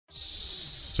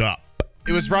up?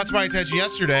 It was brought to my attention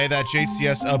yesterday that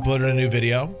JCS uploaded a new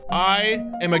video. I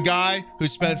am a guy who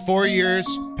spent 4 years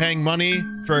paying money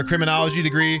for a criminology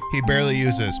degree he barely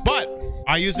uses, but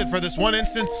I use it for this one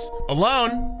instance alone,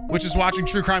 which is watching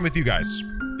true crime with you guys.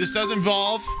 This does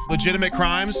involve legitimate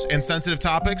crimes and sensitive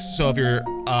topics, so if you're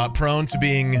prone to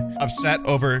being upset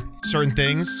over certain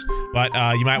things, but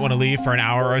you might want to leave for an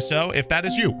hour or so if that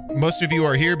is you. Most of you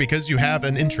are here because you have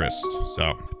an interest.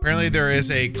 So apparently there is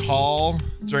a call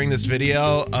during this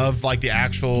video of like the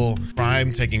actual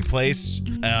crime taking place,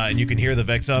 and you can hear the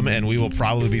victim, and we will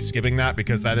probably be skipping that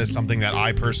because that is something that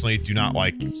I personally do not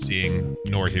like seeing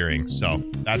nor hearing. So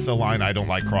that's a line I don't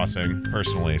like crossing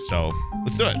personally. So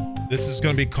let's do it. This is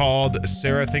going to be called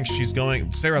Sarah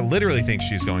literally thinks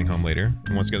she's going home later.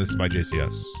 And once again, this is by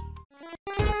JCS.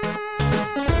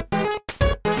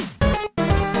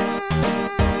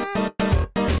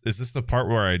 Is this the part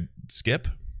where I skip?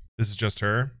 This is just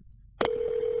her?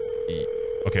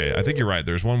 Okay, I think you're right.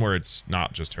 There's one where it's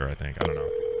not just her, I think. I don't know.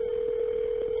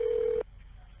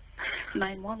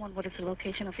 911, what is the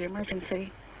location of your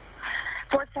emergency?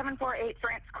 4748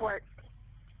 France Court.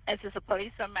 Is this a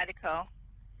police or medical?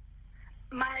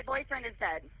 My boyfriend is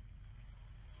dead.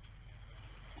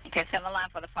 Okay, send the line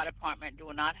for the fire department.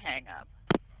 Do not hang up.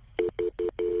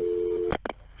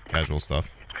 Casual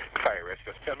stuff. Fire risk.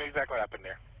 Just tell me exactly what happened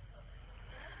there.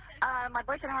 My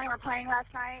boyfriend and I were playing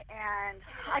last night, and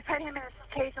I put him in his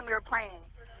case and we were playing,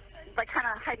 like kind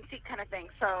of hide and seek kind of thing.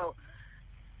 So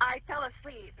I fell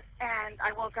asleep, and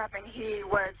I woke up, and he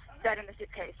was dead in the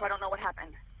suitcase, so I don't know what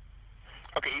happened.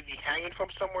 Okay, is he hanging from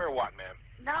somewhere or what, ma'am?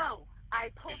 No, I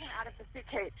pulled him out of the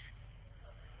suitcase.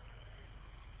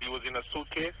 He was in a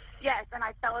suitcase? Yes, and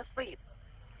I fell asleep.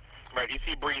 Right, is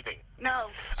he breathing? No.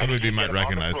 Some of you might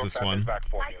recognize this one.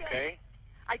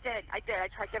 I did. I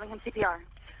tried giving him CPR.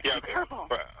 Yeah, okay.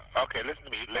 Okay, listen to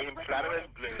me. Lay him flat on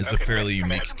his... It's a fairly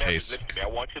unique case. Listen to me. I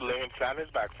want you to lay him flat on his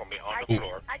back for me on the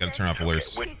floor. Gotta turn off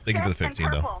alerts. Thank you for the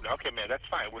 15, though. Okay, man, that's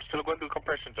fine. We're still going to do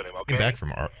compressions on him, okay? Came back from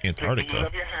Antarctica. You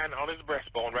have your hand on his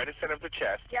breastbone, right in the center of the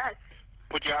chest. Yes.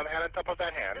 Put your other hand on top of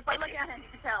that hand. If I look at him, you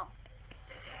can tell.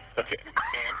 Okay.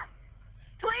 And...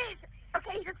 Please!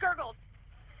 Okay, he just gurgled.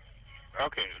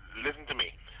 Okay, listen to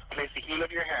me. Place the heel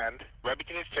of your hand right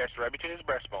between his chest, right between his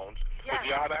breastbones. Yes. Put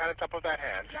your other hand on top of that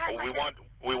hand. Yes,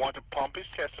 we want to pump his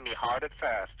chest to me hard and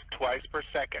fast, twice per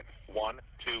second. 1,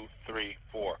 2, 3,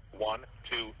 4. 1,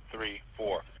 2, 3,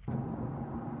 4.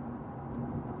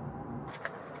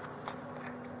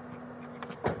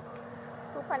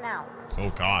 Super now.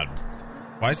 Oh God.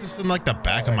 Why is this in like the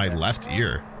back of my left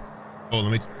ear? Oh,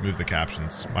 let me move the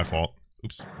captions. My fault.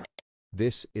 Oops.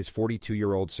 This is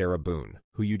 42-year-old Sarah Boone,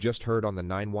 who you just heard on the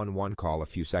 911 call a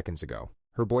few seconds ago.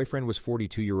 Her boyfriend was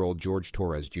 42-year-old George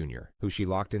Torres Jr., who she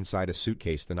locked inside a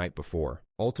suitcase the night before,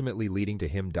 ultimately leading to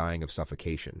him dying of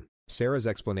suffocation. Sarah's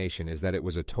explanation is that it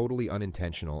was a totally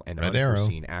unintentional and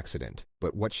unforeseen accident,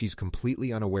 but what she's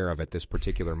completely unaware of at this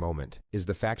particular moment is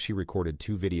the fact she recorded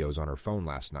 2 videos on her phone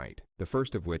last night, the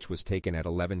first of which was taken at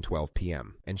 11:12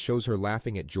 p.m., and shows her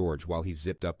laughing at George while he's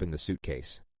zipped up in the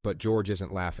suitcase. But George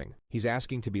isn't laughing. He's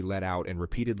asking to be let out and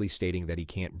repeatedly stating that he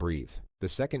can't breathe. The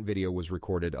second video was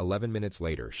recorded 11 minutes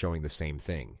later, showing the same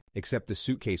thing, except the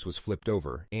suitcase was flipped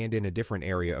over and in a different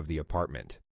area of the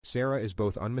apartment. Sarah is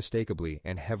both unmistakably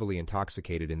and heavily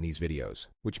intoxicated in these videos,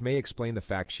 which may explain the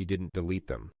fact she didn't delete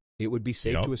them. It would be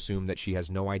safe to assume that she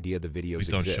has no idea the videos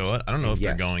exist. Please don't show it. I don't know if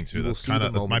they're going to. That's kind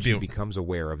of, that might be. She becomes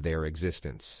aware of their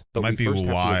existence. That might be why have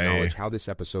to acknowledge how this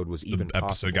episode was even possible.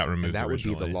 Episode got removed and that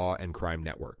originally. would be the Law and Crime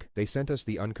Network. They sent us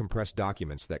the uncompressed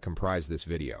documents that comprise this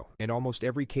video, and almost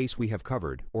every case we have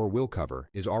covered or will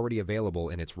cover is already available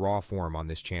in its raw form on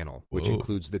this channel, which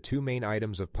includes the 2 main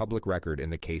items of public record in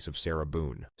the case of Sarah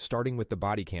Boone, starting with the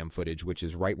body cam footage, which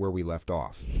is right where we left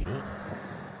off.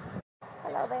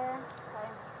 Hello there.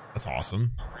 That's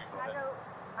awesome.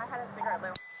 I had a cigarette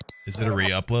lit. Is it a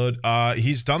re-upload?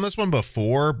 He's done this one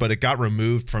before, but it got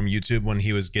removed from YouTube when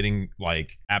he was getting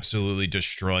like absolutely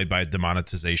destroyed by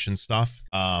demonetization stuff.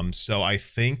 So I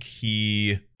think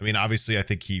obviously I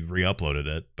think he re-uploaded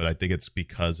it, but I think it's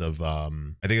because of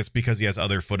he has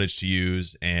other footage to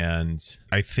use, and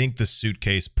I think the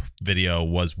suitcase video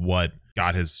was what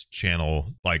got his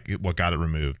channel, like what got it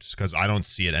removed, because I don't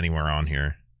see it anywhere on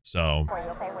here. So. Are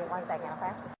you okay? Wait 1 second,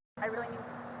 okay? I really need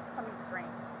something to drink.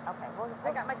 Okay. Well, I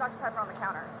got my Dr. Pepper on the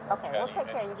counter. Okay, we'll take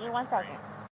care of you. Give me 1 second.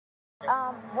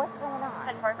 What's going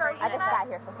on? Sorry, I just got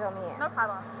here, so fill me in. No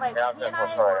problem. Like, he and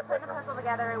I were putting a puzzle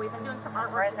together. We've been doing some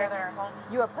artwork together.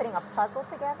 You are putting a puzzle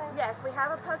together? Yes, we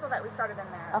have a puzzle that we started in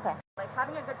there. Okay. Like,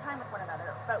 having a good time with one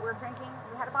another. But we're drinking.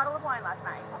 We had a bottle of wine last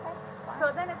night. Okay.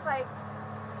 So then it's like,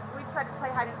 we decided to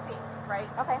play hide and seek, right?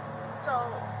 Okay. So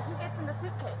he gets in the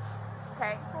suitcase,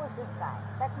 okay? Who is this guy?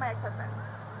 That's my ex-husband,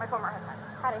 my former husband.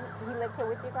 How did he live here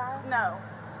with you guys? No,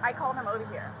 I called him over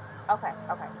here. Okay,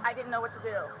 okay. I didn't know what to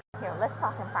do. Here, let's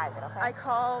talk in private, okay? I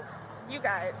called you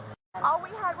guys. All we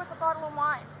had was a bottle of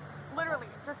wine. Literally,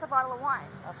 just a bottle of wine.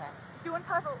 Okay. Doing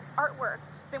puzzle artwork.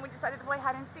 Then we decided to play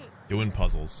hide and seek. Doing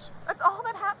puzzles. That's all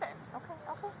that happened. Okay,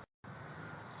 okay.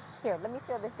 Here, let me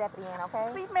fill this deputy in, okay?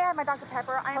 Please, may I have my Dr.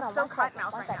 Pepper? I am so cotton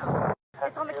mouth right now.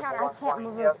 It's on the counter. I can't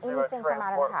remove anything from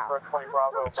out of the house.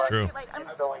 It's true.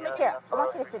 Here, I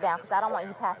want you to sit down because I don't want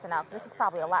you passing out. This is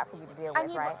probably a lot for you to deal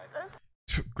with, right?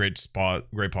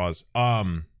 Great pause.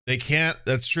 They can't,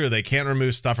 that's true. They can't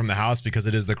remove stuff from the house because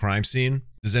it is the crime scene.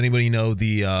 Does anybody know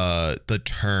the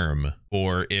term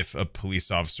for if a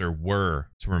police officer were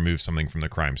to remove something from the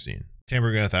crime scene?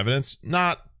 Tampering with evidence?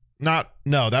 No,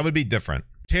 that would be different.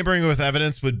 Tampering with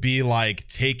evidence would be like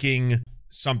taking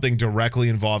something directly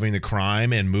involving the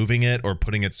crime and moving it or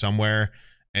putting it somewhere,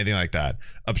 anything like that.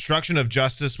 Obstruction of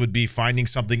justice would be finding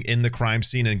something in the crime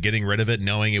scene and getting rid of it,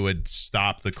 knowing it would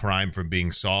stop the crime from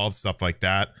being solved, stuff like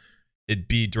that. It'd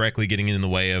be directly getting in the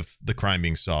way of the crime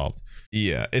being an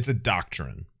Yeah, it's a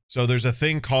doctrine. So there's a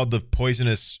thing called the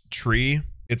poisonous tree.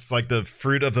 It's like the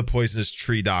fruit of the poisonous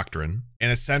tree doctrine.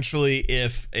 And essentially,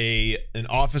 if an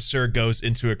officer goes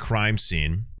into a crime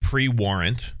scene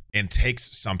pre-warrant and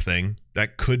takes something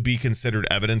that could be considered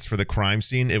evidence for the crime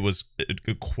scene, it was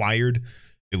acquired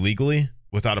illegally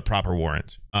without a proper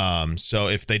warrant. So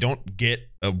if they don't get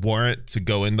a warrant to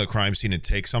go in the crime scene and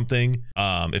take something,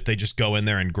 if they just go in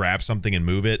there and grab something and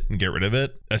move it and get rid of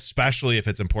it, especially if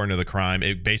it's important to the crime,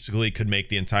 it basically could make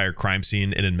the entire crime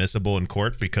scene inadmissible in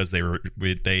court because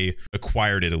they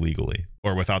acquired it illegally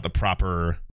or without the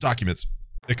proper documents.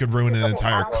 It could ruin an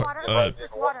entire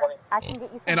I can get you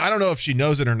some. And I don't know if she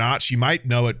knows it or not. She might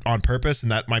know it on purpose,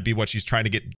 and that might be what she's trying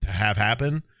to have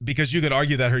happen, because you could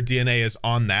argue that her DNA is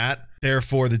on that.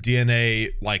 Therefore, the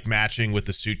DNA like matching with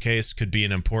the suitcase could be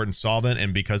an important solvent,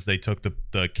 and because they took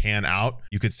the can out,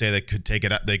 you could say they could take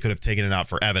it. They could have taken it out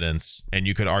for evidence, and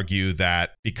you could argue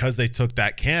that because they took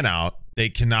that can out, they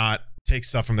cannot take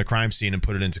stuff from the crime scene and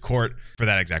put it into court for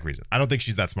that exact reason. I don't think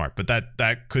she's that smart, but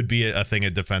that could be a thing a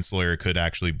defense lawyer could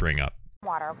actually bring up.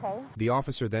 Water, okay? The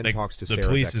officer then talks to the Sarah's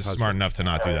police is ex-husband. smart enough to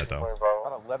not do that, though.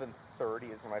 About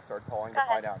 11:30 is when I started calling to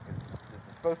find out, because this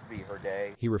is supposed to be her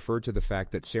day. He referred to the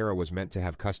fact that Sarah was meant to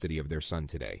have custody of their son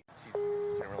today. She's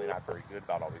generally not very good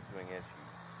about always doing it.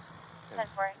 She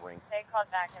tends to drink. They called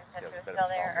back and said she was still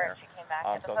there, or she came back.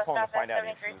 So I was calling to find out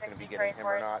if she was going to be getting him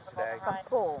or not today. From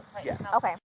school? Yes.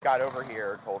 Okay. Got over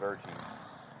here, told her she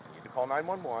needed to call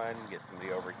 911, get somebody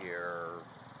over here,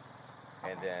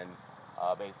 and then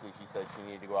basically she said she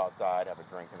needed to go outside, have a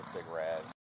drink and a cigarette.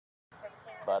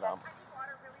 But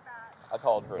I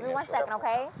called her. Give me 1 second,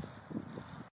 okay?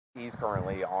 He's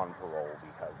currently on parole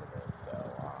because of it, so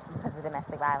Because of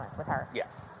domestic violence with her?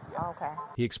 Yes. Oh, okay.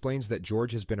 He explains that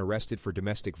George has been arrested for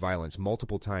domestic violence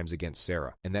multiple times against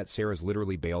Sarah, and that Sarah's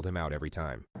literally bailed him out every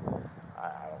time. I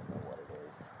don't know what it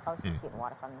is. Oh, she's getting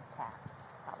water from this tap.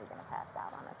 Probably gonna pass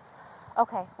out on us.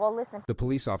 Okay, well, listen. The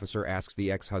police officer asks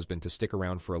the ex-husband to stick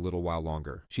around for a little while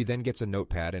longer. She then gets a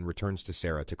notepad and returns to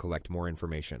Sarah to collect more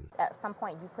information. At some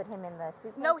point, you put him in the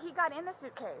suitcase? No, he got in the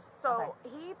suitcase. So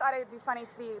he thought it would be funny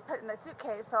to be put in the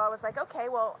suitcase. So I was like, okay,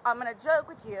 well, I'm going to joke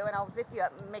with you and I'll zip you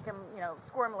up and make him,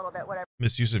 squirm a little bit, whatever.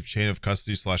 Misuse of chain of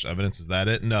custody / evidence. Is that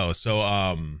it? No.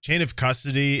 So chain of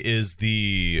custody is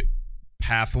the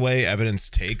pathway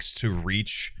evidence takes to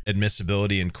reach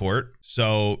admissibility in court.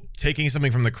 So taking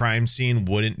something from the crime scene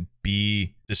wouldn't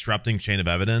be disrupting chain of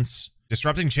evidence.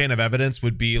 Disrupting chain of evidence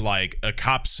would be like a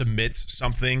cop submits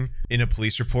something in a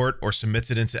police report or submits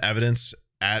it into evidence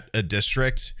at a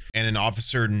district, and an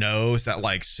officer knows that,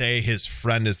 like, say his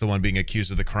friend is the one being accused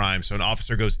of the crime. So an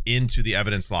officer goes into the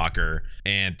evidence locker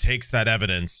and takes that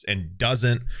evidence and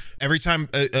doesn't. Every time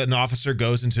an officer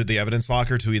goes into the evidence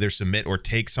locker to either submit or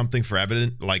take something for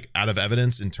evidence, like out of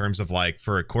evidence in terms of like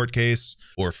for a court case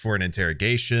or for an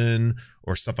interrogation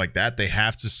or stuff like that, they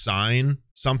have to sign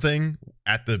something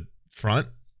at the front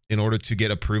in order to get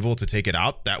approval to take it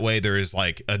out. That way there is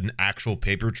like an actual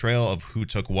paper trail of who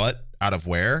took what out of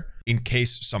where in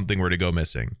case something were to go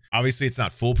missing. Obviously it's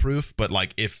not foolproof, but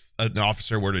like if an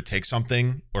officer were to take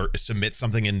something or submit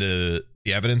something into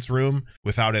the evidence room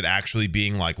without it actually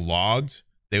being like logged,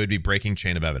 they would be breaking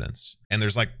chain of evidence. And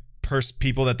there's like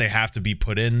people that they have to be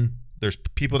put in. There's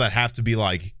people that have to be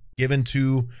like given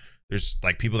to, there's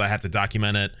like people that have to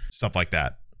document it, stuff like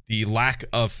that. The lack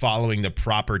of following the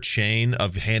proper chain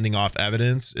of handing off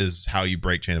evidence is how you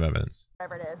break chain of evidence.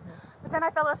 Whatever it is. But then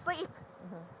I fell asleep.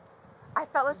 I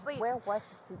fell asleep. Where was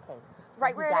the suitcase?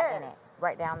 Right where it is.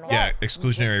 Right down there. Yeah,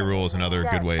 exclusionary rule is another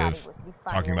good way of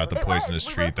talking about the poisonous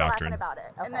We tree both were laughing doctrine. about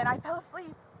it. And then I fell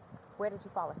asleep. Where did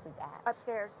you fall asleep at?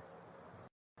 Upstairs.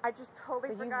 I just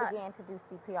totally forgot. So you began to do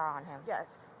CPR on him? Yes.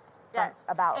 Yes.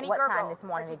 About and what gurgled, time this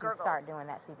morning did you start doing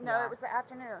that CPR? No, it was the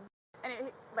afternoon. And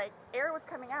it, like, air was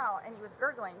coming out and he was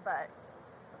gurgling, but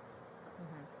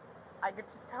I could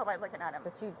just tell by looking at him.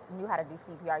 But you knew how to do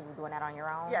CPR? You were doing that on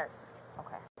your own? Yes.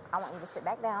 Okay. I want you to sit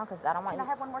back down because I don't want you. Can I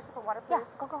have one more sip of water, please?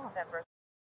 Yeah, go.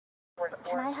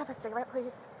 Can I have a cigarette,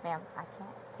 please? Ma'am, I can't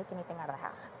take anything out of the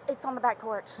house. It's on the back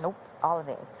porch. Nope, all of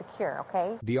it. It's secure,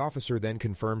 okay? The officer then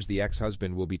confirms the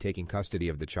ex-husband will be taking custody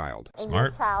of the child. And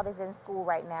your child is in school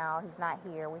right now. He's not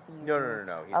here with you.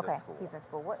 No. He's okay, in school. He's in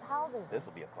school. How old is he? This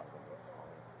will be a fun one.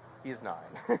 He is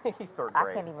 9. He's third grade.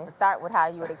 I can't even start with how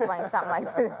you would explain something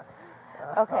like this.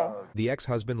 Okay. The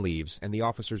ex-husband leaves, and the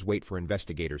officers wait for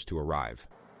investigators to arrive.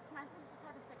 Can I please just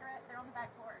have a cigarette? They're on the back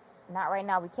porch. Not right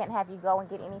now. We can't have you go and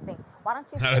get anything. Why don't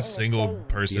you? Not a single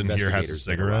person here has a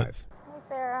cigarette. Hey,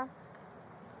 Sarah.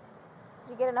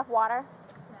 Did you get enough water?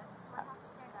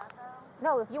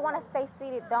 No, if you want to stay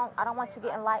seated, don't. I don't want you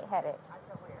getting lightheaded.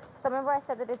 So remember I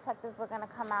said the detectives were going to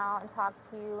come out and talk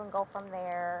to you and go from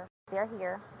there. They're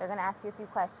here. They're going to ask you a few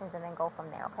questions and then go from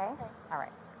there, okay? All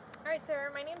right. All right,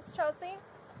 Sarah. My name's Chelsea.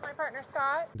 My partner,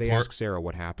 Scott. They ask Sarah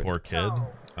what happened. Poor kid. Decided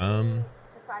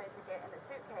to get in the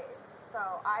suitcase, so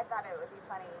I thought it would be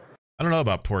funny. I don't know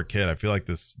about poor kid. I feel like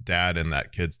this dad and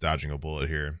that kid's dodging a bullet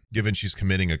here. Given she's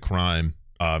committing a crime,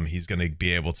 he's going to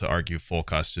be able to argue full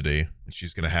custody, and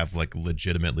she's going to have like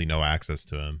legitimately no access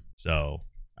to him. So,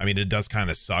 I mean, it does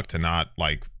kind of suck to not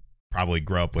like probably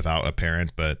grow up without a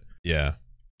parent, but yeah,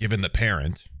 given the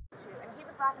parent. And he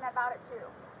was laughing about it too.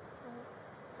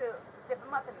 To dip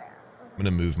him up in there. I'm going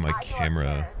to move my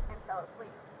camera. And fell asleep.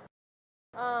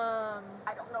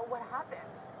 I don't know what happened.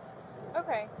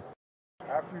 Okay.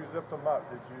 After you zipped them up,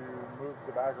 did you move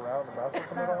the bag around and mess with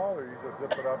them at all, or you just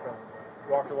zipped it up and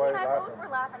walked away I laughing? both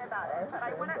were laughing about it, but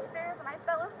I went upstairs and I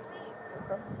fell asleep.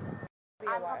 Okay.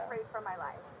 I'm afraid for my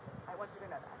life. I want you to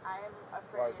know that. I am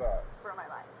afraid for my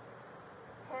life.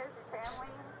 His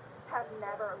family have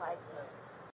never liked me.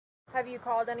 Have you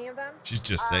called any of them? She's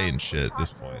just saying shit at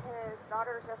this point. His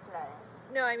daughters yesterday.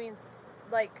 No, I mean,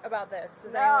 like, about this.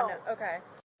 Does No. anyone know? Okay.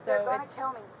 They're So going it's... to kill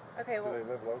me. Okay, well... Do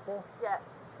they live local? Yes,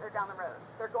 they're down the road.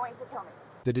 They're going to kill me.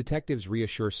 The detectives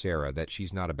reassure Sarah that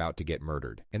she's not about to get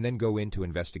murdered, and then go in to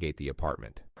investigate the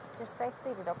apartment. Just stay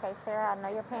seated, okay, Sarah? I know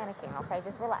you're panicking, okay?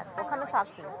 Just relax. We'll come and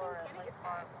talk to you.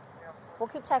 We'll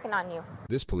keep checking on you.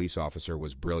 This police officer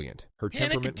was brilliant. Her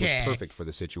temperament was perfect for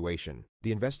the situation.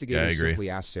 The investigators simply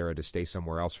asked Sarah to stay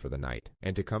somewhere else for the night,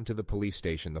 and to come to the police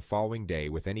station the following day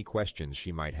with any questions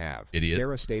she might have. Idiot.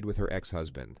 Sarah stayed with her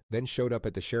ex-husband, then showed up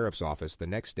at the sheriff's office the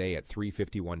next day at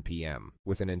 3:51 p.m.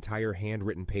 with an entire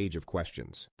handwritten page of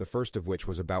questions, the first of which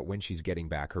was about when she's getting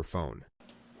back her phone.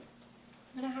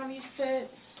 I'm going to have you sit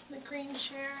in the green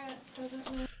chair.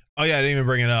 Oh yeah, I didn't even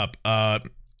bring it up.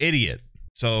 Idiot.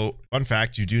 So, fun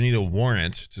fact, you do need a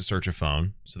warrant to search a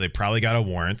phone. So they probably got a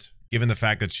warrant. Given the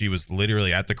fact that she was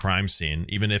literally at the crime scene,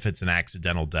 even if it's an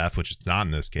accidental death, which it's not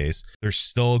in this case, they're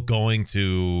still going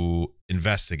to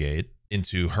investigate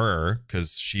into her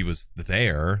because she was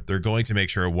there. They're going to make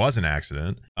sure it was an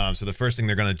accident. So the first thing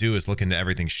they're going to do is look into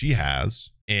everything she has.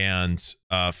 And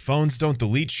phones don't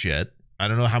delete shit. I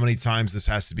don't know how many times this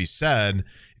has to be said.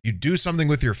 If you do something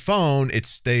with your phone, it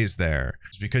stays there.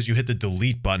 Just because you hit the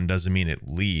delete button doesn't mean it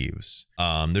leaves.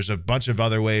 There's a bunch of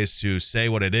other ways to say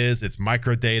what it is. It's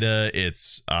microdata.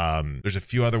 It's there's a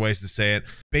few other ways to say it.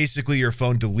 Basically, your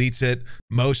phone deletes it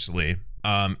mostly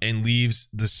and leaves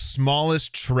the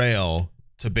smallest trail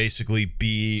to basically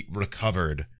be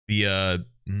recovered via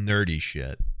nerdy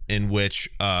shit, in which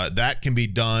that can be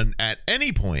done at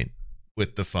any point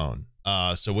with the phone.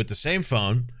 So with the same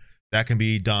phone, that can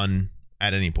be done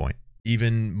at any point,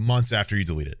 even months after you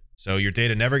delete it. So your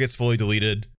data never gets fully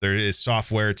deleted. There is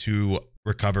software to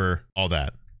recover all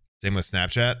that. Same with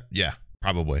Snapchat. Yeah,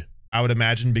 probably. I would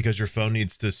imagine because your phone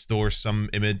needs to store some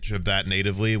image of that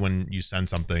natively when you send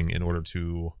something in order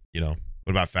to, you know, what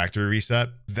about factory reset?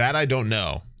 That I don't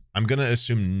know. I'm going to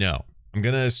assume no. I'm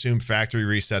going to assume factory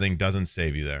resetting doesn't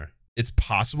save you there. It's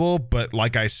possible, but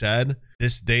like I said,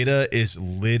 this data is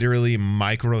literally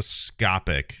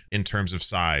microscopic in terms of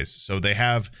size. So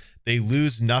they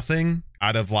lose nothing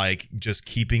out of like just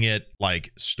keeping it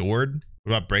like stored.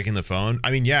 What about breaking the phone?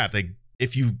 I mean, yeah,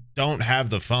 if you don't have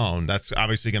the phone, that's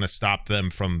obviously going to stop them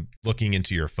from looking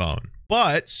into your phone.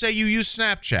 But say you use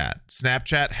Snapchat.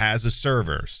 Snapchat has a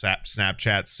server.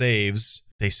 Snapchat saves.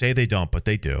 They say they don't, but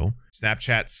they do.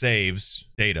 Snapchat saves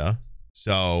data.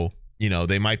 So you know,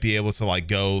 they might be able to like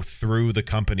go through the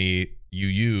company you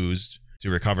used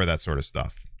to recover that sort of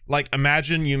stuff. Like,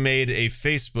 imagine you made a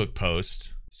Facebook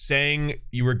post saying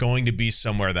you were going to be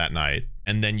somewhere that night,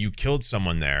 and then you killed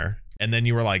someone there, and then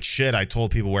you were like, shit, I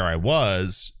told people where I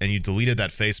was, and you deleted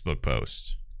that Facebook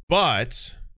post.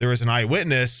 But there was an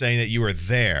eyewitness saying that you were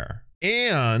there,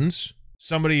 and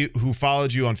somebody who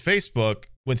followed you on Facebook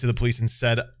went to the police and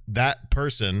said that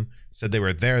person said they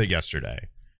were there yesterday.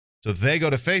 So they go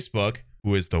to Facebook,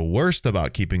 who is the worst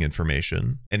about keeping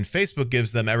information, and Facebook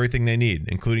gives them everything they need,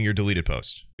 including your deleted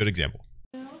post. Good example.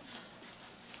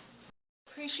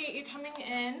 Appreciate you coming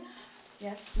in.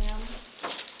 Yes, ma'am.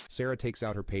 Sarah takes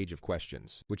out her page of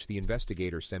questions, which the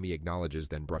investigator semi-acknowledges,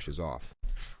 then brushes off.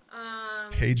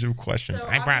 Page of questions. So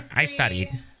I studied.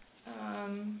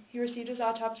 He received his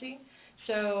autopsy,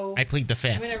 so I plead the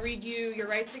fifth. I'm going to read you your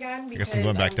rights again. I guess I'm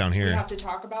going back down here. We have to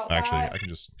talk about Actually, that. I can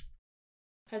just...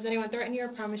 Has anyone threatened you or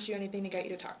promised you anything to get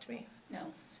you to talk to me? No.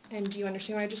 And do you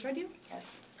understand what I just read you? Yes.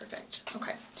 Perfect.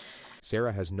 Okay.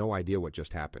 Sarah has no idea what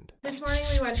just happened. This morning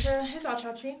we went to his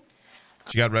autopsy.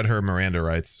 She got read her Miranda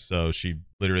rights, so she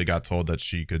literally got told that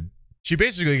she could... She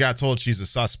basically got told she's a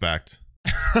suspect,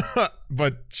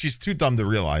 but she's too dumb to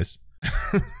realize.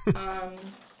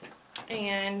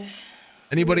 And...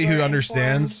 Anybody who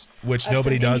understands, which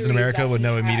nobody does in America, would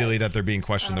know immediately that they're being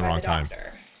questioned the wrong time.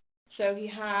 So he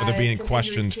had... But they're being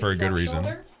questioned for a good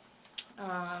reason.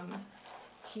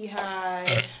 He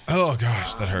had... oh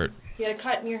gosh, that hurt. He had a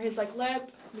cut near his like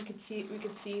lip. We could see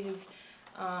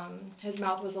his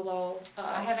mouth was a little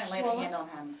I haven't laid a hand on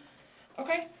him.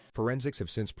 Okay. Forensics have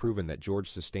since proven that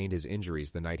George sustained his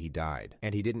injuries the night he died,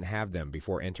 and he didn't have them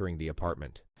before entering the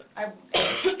apartment.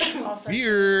 Also,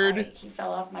 Weird. He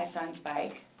fell off my son's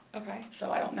bike. Okay. So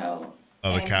I don't know.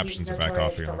 Oh, the captions are back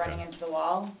off for again. running into the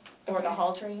wall or the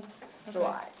hall tree.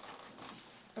 So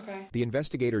Okay. The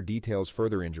investigator details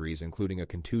further injuries, including a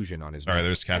contusion on his neck. All right,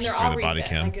 there's captions for the body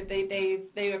cam. Like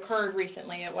they occurred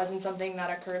recently. It wasn't something that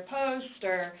occurred post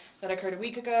or that occurred a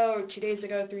week ago or 2 days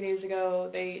ago, 3 days ago.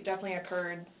 They definitely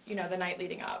occurred, you know, the night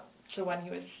leading up to when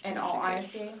he was... In all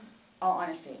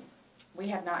honesty, we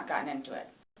have not gotten into it.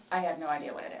 I have no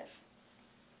idea what it is.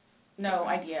 No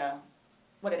idea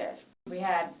what it is. We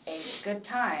had a good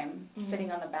time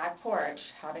sitting on the back porch,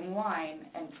 having wine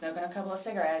and smoking a couple of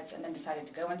cigarettes, and then decided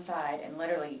to go inside and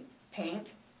literally paint,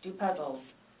 do puzzles,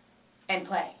 and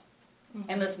play,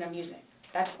 and listen to music.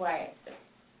 That's why...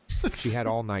 She had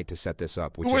all night to set this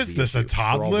up, which Who is this, a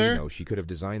toddler? For all we know, she could have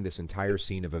designed this entire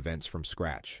scene of events from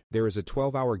scratch. There is a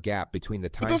 12-hour gap between the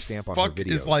timestamp on her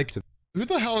videos. Is like, who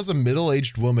the hell is a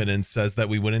middle-aged woman and says that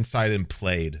we went inside and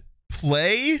played?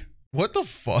 Play? What the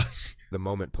fuck? The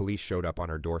moment police showed up on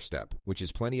her doorstep, which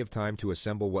is plenty of time to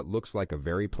assemble what looks like a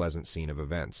very pleasant scene of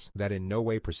events that in no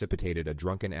way precipitated a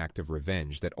drunken act of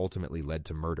revenge that ultimately led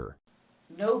to murder.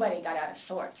 Nobody got out of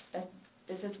sorts.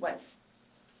 This is what's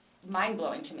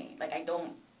mind-blowing to me. Like,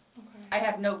 I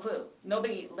have no clue.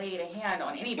 Nobody laid a hand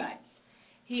on anybody.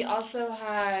 He also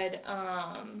had,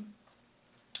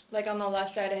 like on the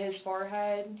left side of his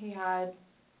forehead, he had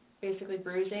basically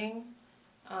bruising,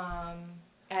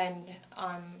 and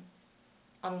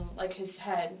on like his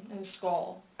head and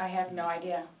skull. I have no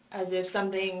idea. As if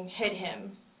something hit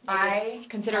him. Like I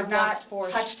considered have not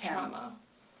force touched him. trauma.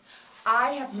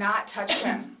 I have not touched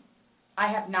him.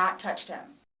 I have not touched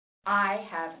him. I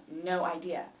have no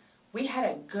idea. We had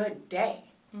a good day.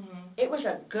 It was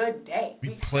a good day. We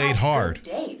played hard. Good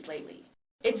days lately.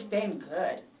 It's been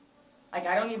good. Like,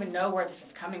 I don't even know where this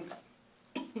is coming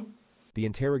from. The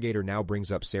interrogator now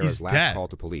brings up Sarah's last call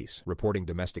to police, reporting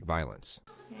domestic violence.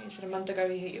 Yeah, you said a month ago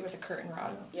he hit you with a curtain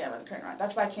rod. Yeah, with a curtain rod.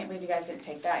 That's why I can't believe you guys didn't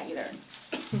take that either.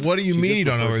 What do you mean you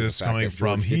don't know referred where to this is the fact coming that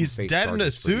from? George didn't He's face dead in a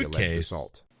charges for the alleged suitcase.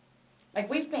 assault. Like,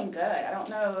 we've been good. I don't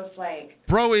know if, like...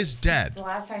 Bro is dead. The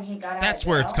last time he got out That's of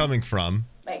where it's jail, coming from.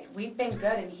 Like, we've been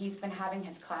good, and he's been having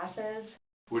his classes.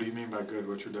 What do you mean by good?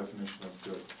 What's your definition of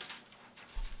good?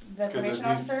 The probation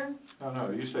officer?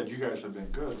 No, you said you guys have been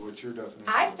good. What's your definition?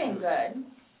 I've been good.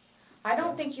 I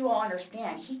don't think you all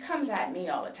understand. He comes at me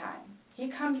all the time. He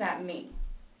comes at me.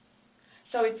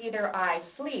 So it's either I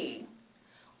flee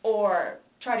or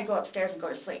try to go upstairs and go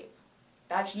to sleep.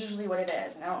 That's usually what it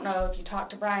is. And I don't know if you talk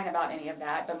to Brian about any of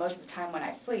that, but most of the time when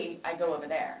I flee, I go over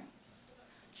there.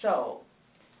 So...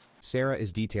 Sarah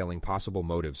is detailing possible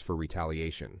motives for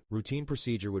retaliation. Routine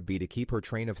procedure would be to keep her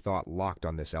train of thought locked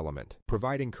on this element,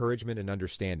 provide encouragement and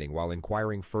understanding while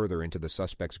inquiring further into the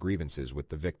suspect's grievances with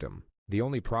the victim. The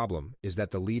only problem is that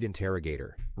the lead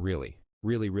interrogator really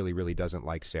doesn't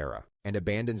like Sarah, and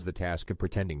abandons the task of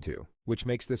pretending to, which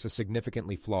makes this a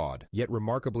significantly flawed, yet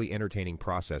remarkably entertaining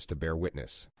process to bear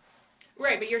witness.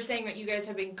 Right, but you're saying that you guys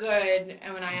have been good,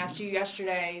 and when I asked you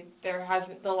yesterday, there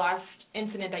hasn't, the last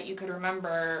incident that you could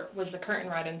remember was the curtain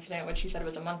rod incident, which you said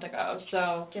was a month ago,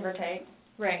 so. Give or take.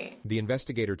 Right. The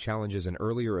investigator challenges an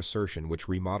earlier assertion which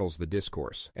remodels the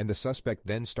discourse, and the suspect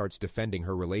then starts defending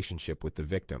her relationship with the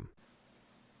victim.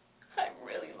 I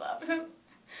really love him,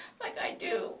 like I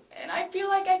do, and I feel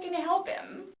like I can help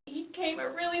him. He came a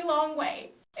really long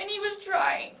way, and he was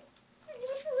trying. He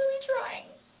was really trying.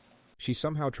 She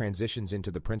somehow transitions into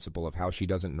the principle of how she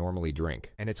doesn't normally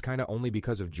drink, and it's kind of only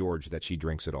because of George that she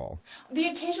drinks at all. The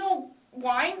occasional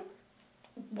wine,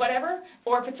 whatever,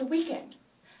 or if it's a weekend,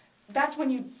 that's when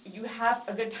you have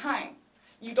a good time.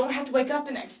 You don't have to wake up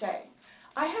the next day.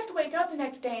 I have to wake up the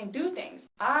next day and do things.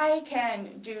 I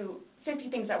can do 50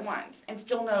 things at once and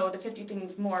still know the 50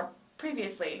 things more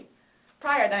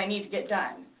prior that I need to get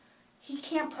done. He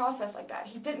can't process like that.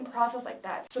 He didn't process like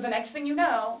that. So the next thing you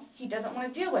know, he doesn't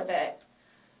want to deal with it.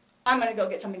 I'm going to go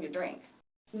get something to drink.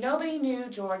 Nobody knew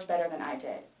George better than I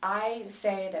did. I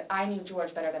say that I knew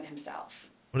George better than himself.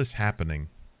 What is happening?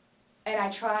 And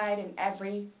I tried in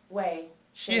every way.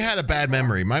 He had a bad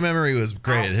memory. My memory was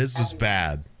great. His was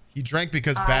bad. He drank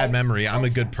because bad memory. I'm a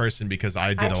good person because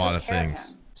I did a lot of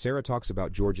things. Sarah talks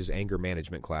about George's anger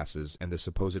management classes and the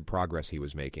supposed progress he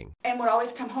was making. And would always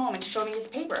come home and show me his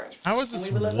papers. How is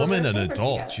this woman an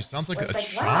adult? She sounds like a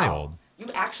child. Wow, you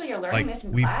actually are learning this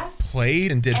in class? We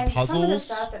played and did puzzles. Some of the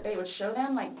stuff that they would show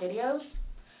them, like videos,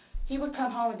 he would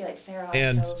come home and be like, Sarah,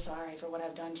 I'm so sorry for what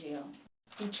I've done to you.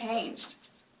 He changed.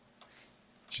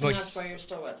 And that's why you're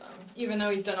still with him, even though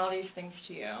he's done all these things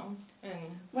to you. And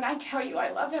when I tell you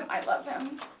I love him, I love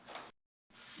him.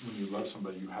 When you love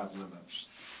somebody, you have limits.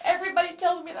 Everybody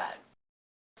tells me that.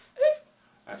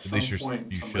 At least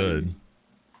you should.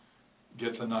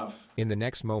 Gets enough. In the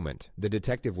next moment, the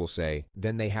detective will say,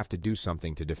 then they have to do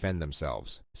something to defend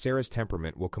themselves. Sarah's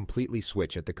temperament will completely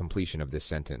switch at the completion of this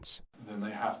sentence. Then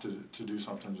they have to do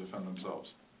something to defend themselves.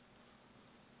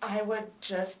 I would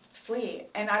just flee,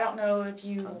 and I don't know if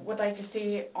you would like to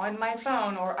see on my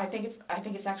phone, or I think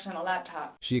it's actually on a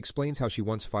laptop. She explains how she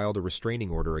once filed a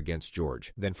restraining order against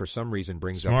George, then for some reason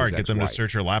brings up Smart, his get them to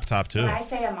search her laptop too. When I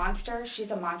say a monster, she's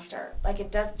a monster. Like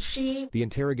The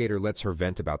interrogator lets her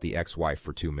vent about the ex-wife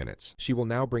for 2 minutes. She will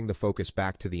now bring the focus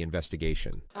back to the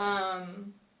investigation.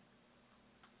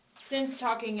 Since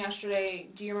talking yesterday,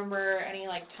 do you remember any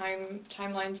like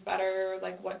timelines better?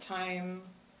 Like what time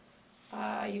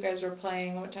you guys were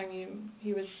playing? What time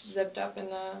he was zipped up in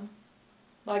the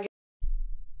luggage?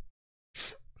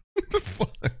 What the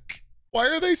fuck? Why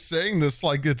are they saying this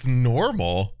like it's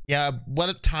normal? Yeah,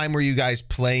 what time were you guys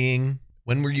playing?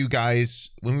 When were you guys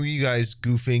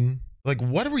goofing? Like,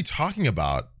 what are we talking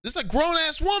about? This is a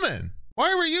grown-ass woman.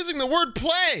 Why are we using the word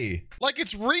play? Like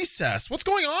it's recess. What's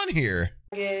going on here?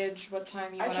 What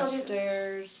time you went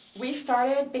upstairs? We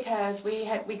started because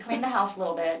we cleaned the house a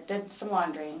little bit, did some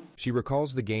laundry. She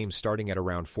recalls the game starting at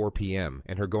around 4 p.m.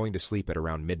 and her going to sleep at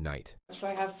around midnight. So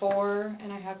I have 4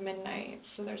 and I have midnight,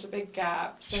 so there's a big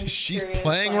gap. So she's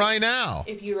playing right now.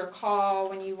 If you recall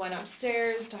when you went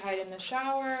upstairs to hide in the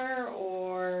shower,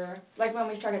 or like when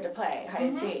we started to play hide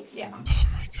and seek. Yeah. Oh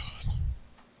my god.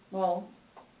 Well,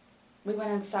 we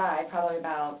went inside probably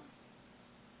about,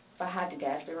 if I had to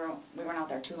guess, we weren't out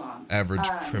there too long. Average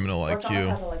criminal IQ. Worked on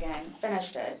the puzzle again,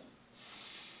 finished it,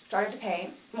 started to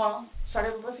paint. Well,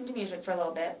 started listening to music for a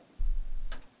little bit.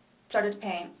 Started to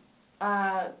paint.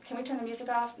 Can we turn the music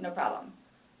off? No problem.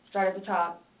 Start at the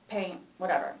top, paint,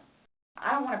 whatever.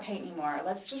 I don't want to paint anymore.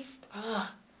 Let's just,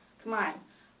 come on.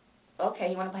 Okay,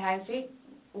 you want to play hide and seek?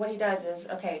 What he does is,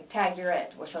 okay, tag, you're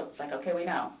it. So it's like, okay, we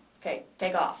know. Okay,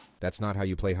 take off. That's not how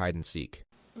you play hide and seek.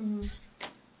 Mm-hmm.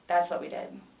 That's what we did.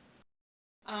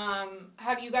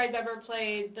 Have you guys ever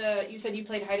played you said you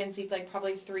played hide and seek like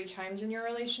probably 3 times in your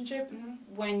relationship.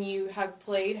 Mm-hmm. When you have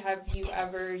played, have you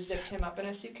ever zipped him up in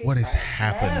a suitcase? What is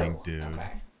happening, dude?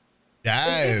 Okay.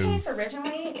 The suitcase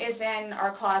originally is in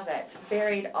our closet,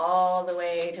 buried all the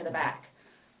way to the back.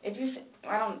 I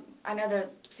know the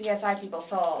CSI people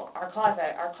saw our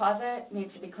closet. Our closet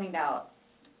needs to be cleaned out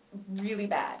really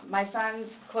bad. My son's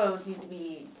clothes need to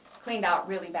be cleaned out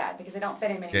really bad because they don't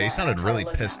fit him anymore. Yeah, he sounded really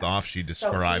pissed off she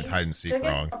described hide and seek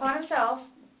wrong. Took it upon himself,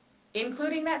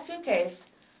 including that suitcase,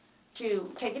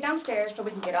 to take it downstairs so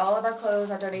we can get all of our clothes,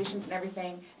 our donations and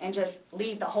everything, and just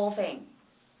leave the whole thing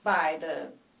by the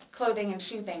clothing and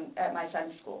shoe thing at my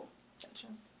son's school.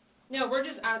 Gotcha. No,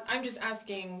 I'm just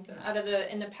asking,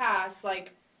 in the past, like,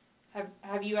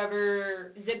 have you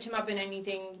ever zipped him up in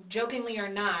anything, jokingly or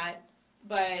not,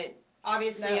 but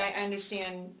obviously I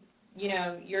understand, you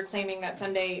know, you're claiming that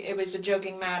Sunday it was a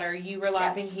joking matter, you were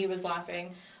laughing, he was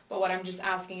laughing, But what I'm just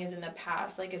asking is in the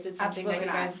past, like, is it something that you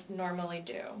guys normally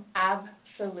do?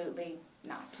 Absolutely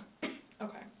not.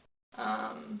 Okay.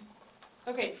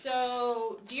 Okay,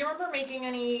 so do you remember making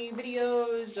any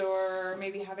videos or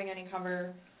maybe having any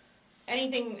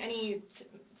any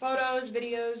photos,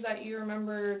 videos that you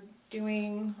remember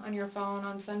doing on your phone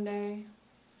on Sunday?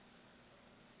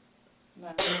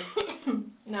 No.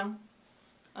 No?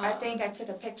 I think I took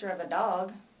a picture of a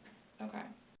dog. Okay.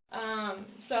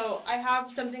 So I have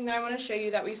something that I want to show you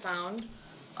that we found,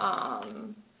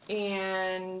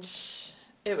 and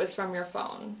it was from your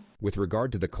phone. With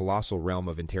regard to the colossal realm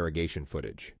of interrogation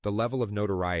footage, the level of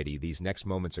notoriety these next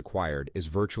moments acquired is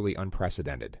virtually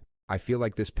unprecedented. I feel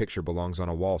like this picture belongs on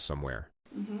a wall somewhere.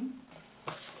 Mm-hmm.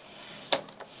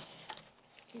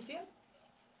 Can you see it?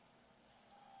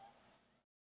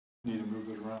 Need to move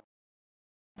it around.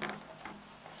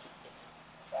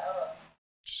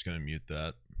 Just gonna mute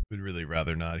that. We'd really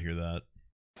rather not hear that.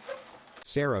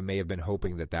 Sarah may have been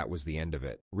hoping that that was the end of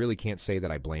it. Really can't say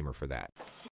that I blame her for that.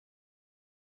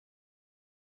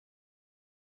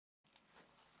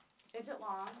 Is it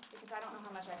long? Because I don't know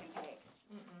how much I can take.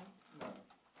 Mm-mm.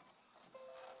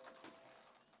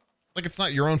 Like it's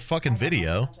not your own fucking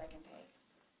video.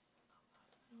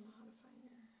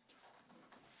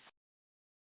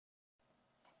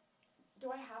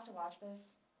 Do I have to watch this?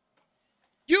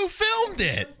 You filmed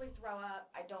it! I usually throw up.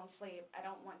 I don't sleep. I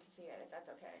don't want to see it, if that's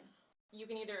okay. You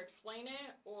can either explain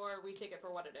it or we take it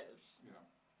for what it is. Yeah.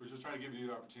 We're just trying to give you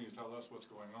the opportunity to tell us what's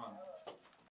going on.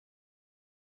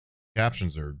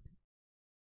 Captions are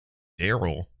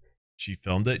Daryl. She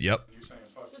filmed it? Yep.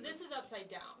 So this is upside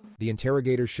down. The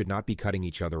interrogators should not be cutting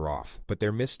each other off, but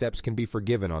their missteps can be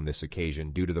forgiven on this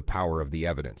occasion due to the power of the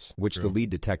evidence, which the lead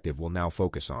detective will now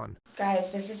focus on. Guys,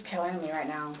 this is killing me right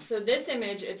now. So this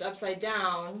image is upside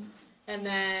down, and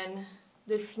then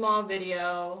this small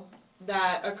video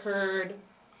that occurred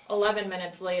 11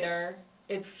 minutes later,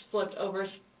 it's flipped over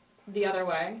the other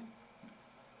way,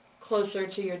 closer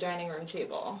to your dining room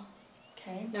table.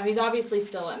 Okay. Now he's obviously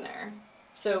still in there.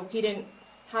 So he didn't,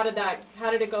 how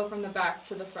did it go from the back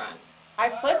to the front? I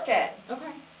flipped it.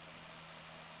 Okay.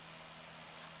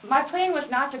 My plan was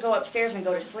not to go upstairs and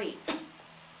go to sleep.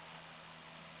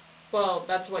 Well,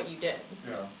 that's what you did.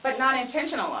 Yeah. But not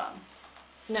intentional of.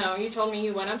 No, you told me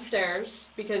you went upstairs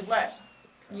because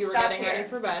you were getting ready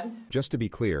for bed. Just to be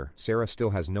clear, Sarah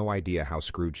still has no idea how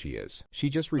screwed she is. She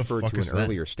just referred to an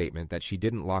earlier statement that she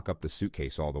didn't lock up the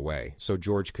suitcase all the way, so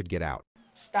George could get out.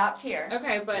 Stopped here.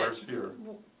 Okay, but Where's here?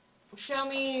 Show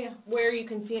me where you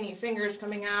can see any fingers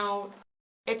coming out.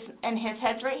 It's, and his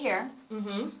head's right here.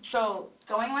 Mm-hmm. So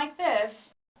going like this,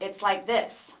 it's like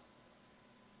this.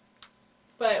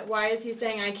 But why is he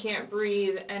saying I can't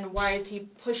breathe, and why is he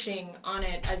pushing on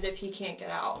it as if he can't get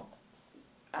out?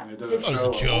 That was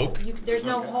a joke. There's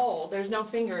no hole. There's no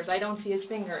fingers. I don't see his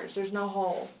fingers. There's no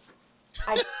hole.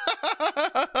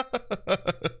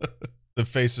 The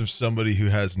face of somebody who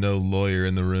has no lawyer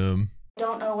in the room. I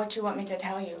don't know what you want me to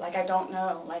tell you. Like, I don't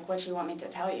know, like, what you want me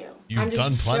to tell you. You've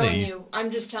done plenty.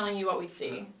 I'm just telling you what we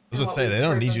see. I was going to say, they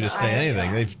don't need you to say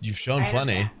anything. You've shown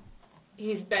plenty.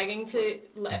 He's begging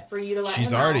for you to let him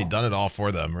She's already done it all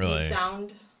for them, really.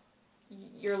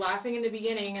 You're laughing in the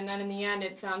beginning, and then in the end,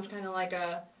 it sounds kind of like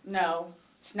a... No,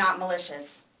 it's not malicious.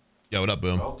 Yo, what up,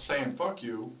 Boom? Well, saying fuck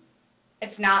you.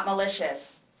 It's not malicious.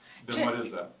 Then what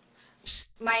is that?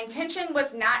 My intention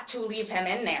was not to leave him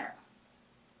in there.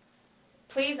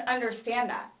 Please understand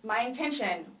that. My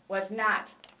intention was not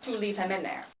to leave him in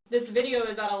there. This video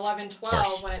is at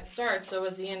 11:12 when it starts, so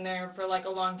was he in there for like a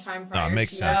long time prior? No, it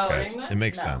makes sense, guys. It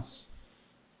makes sense.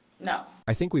 No.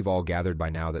 I think we've all gathered by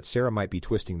now that Sarah might be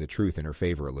twisting the truth in her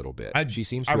favor a little bit. She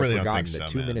seems to have forgotten that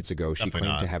 2 minutes ago she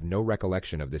claimed to have no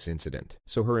recollection of this incident.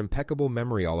 So her impeccable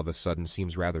memory all of a sudden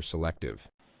seems rather selective.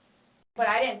 But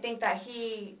I didn't think that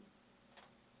he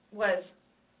was,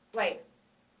 like,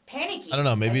 panicky. I don't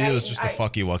know. Maybe it was just the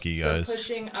fucky wucky, guys.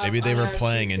 Maybe they were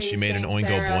playing and she made an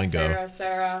oingo boingo.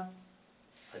 Sarah,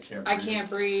 I can't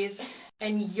breathe.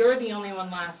 And you're the only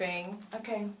one laughing.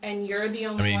 Okay. And you're the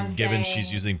only one given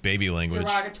she's using baby language.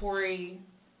 Derogatory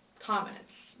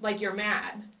comments. Like you're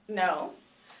mad. No.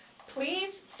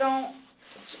 Please don't,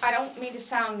 I don't mean to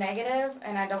sound negative,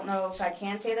 and I don't know if I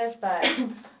can say this, but,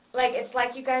 like, it's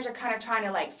like you guys are kind of trying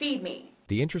to, like, feed me.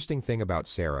 The interesting thing about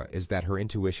Sarah is that her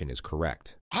intuition is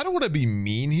correct. I don't want to be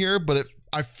mean here, but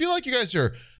I feel like you guys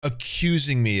are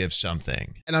accusing me of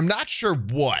something. And I'm not sure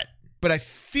what. But I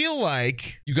feel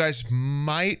like you guys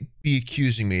might be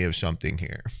accusing me of something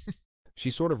here. She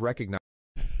sort of recognized.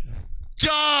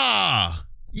 Duh!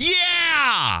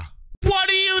 Yeah! What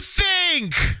do you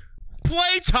think?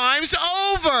 Playtime's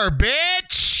over,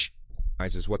 bitch!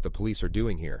 Is what the police are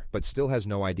doing here, but still has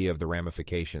no idea of the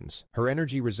ramifications. Her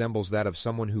energy resembles that of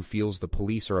someone who feels the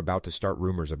police are about to start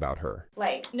rumors about her.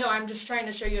 Like, no, I'm just trying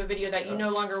to show you a video that you no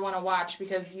longer want to watch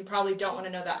because you probably don't want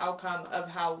to know the outcome of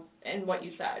how and what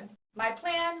you said. my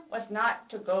plan was not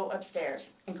to go upstairs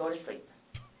and go to sleep.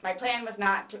 My plan was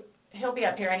not to, he'll be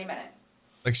up here any minute.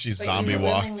 Like she's But zombie you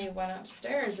walked. willingly went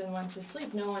upstairs and went to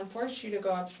sleep. No one forced you to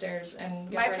go upstairs and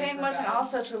get My ready plan for wasn't bed.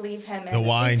 also to leave him in The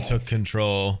wine suitcase. took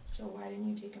control. So why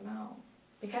didn't you take him out?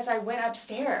 Because I went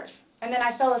upstairs and then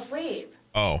I fell asleep.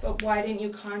 Oh, But why didn't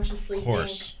you consciously of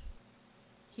course. think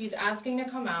he's asking to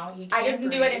come out? He I can't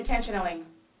didn't do it breathe. intentionally.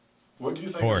 What do you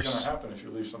think is Course. going to happen if you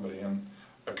leave somebody in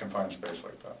a confined space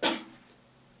like that?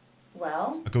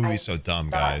 Well, How could we I be so dumb,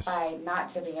 thought guys? by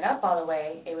not zipping it up all the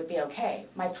way, it would be okay.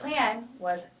 My plan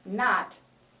was not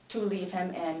to leave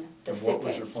him in the And what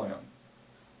was suitcase, your plan?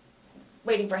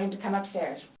 waiting for him to come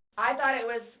upstairs. I thought it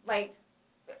was like,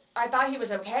 I thought he was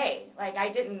okay. Like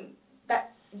I didn't.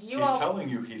 That you He's all. telling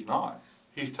you he's not.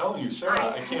 He's telling you,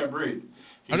 Sarah, I can't breathe.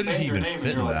 How did he saying your even name and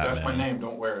fit you're in like, that, that's my man? name,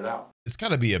 don't wear it out. It's got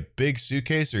to be a big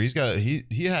suitcase, or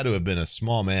he had to have been a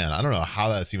small man. I don't know how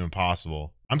that's even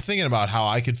possible. I'm thinking about how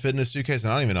I could fit in a suitcase,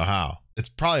 and I don't even know how. It's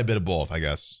probably a bit of both, I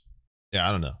guess. Yeah,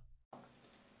 I don't know.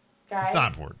 Guys, It's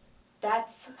not important. that's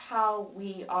how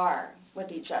we are with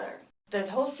each other. The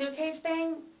whole suitcase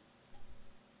thing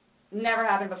never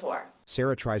happened before.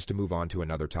 Sarah tries to move on to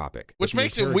another topic, Which but the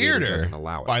makes it interrogator weirder, doesn't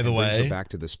allow it, by the and brings way. her back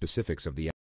to the specifics of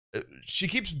the She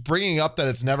keeps bringing up that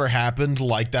it's never happened,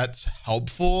 like that's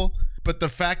helpful. But the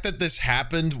fact that this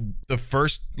happened the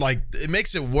first, like, it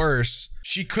makes it worse.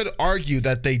 She could argue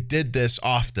that they did this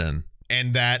often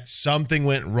and that something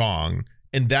went wrong.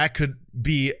 And that could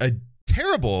be a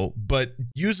terrible but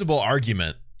usable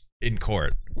argument in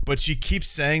court. But she keeps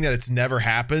saying that it's never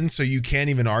happened, so you can't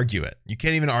even argue it. You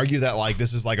can't even argue that, like,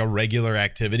 this is like a regular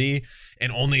activity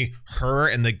and only her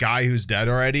and the guy who's dead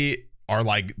already are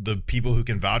like the people who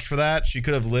can vouch for that. She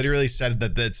could have literally said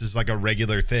that this is like a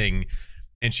regular thing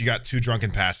and she got too drunk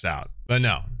and passed out. But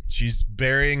no, she's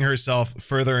burying herself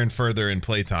further and further in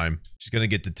playtime. She's going to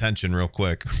get detention real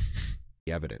quick.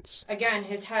 evidence. Again,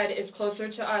 his head is closer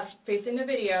to us facing the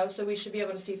video, so we should be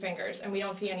able to see fingers, and we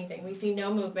don't see anything. We see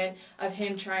no movement of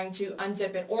him trying to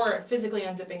unzip it or physically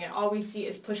unzipping it. All we see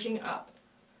is pushing up,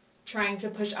 trying to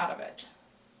push out of it.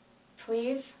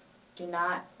 Please do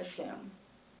not assume.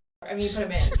 I mean, you put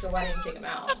him in, so why didn't you take him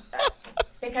out?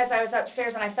 Because I was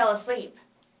upstairs and I fell asleep.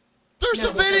 There's No,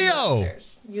 a before you went video. upstairs.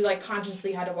 You like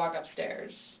consciously had to walk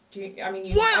upstairs. Do you, I mean,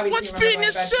 you What? obviously What's remember being going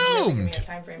to bed, so you have to give me assumed? a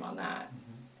time frame on that.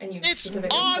 And you It's specifically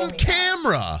told on me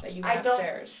camera. that you I went don't-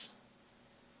 upstairs.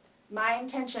 My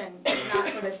intention is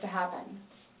not for this to happen.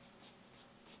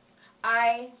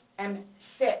 I am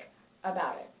sick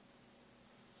about it.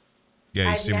 Yeah, you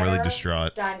I've seem really never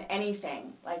distraught. done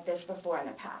anything like this before in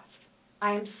the past.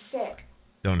 I am sick.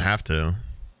 Don't have to.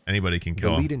 Anybody can The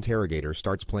kill lead him. interrogator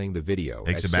starts playing the video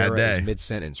Takes as a bad Sarah day. is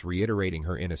mid-sentence reiterating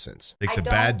her innocence. Takes I a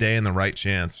bad don't- day and the right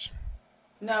chance.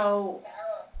 No,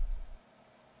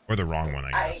 Or the wrong one,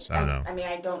 I guess. I don't know. I mean,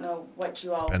 I don't know what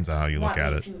you all Depends on how you look want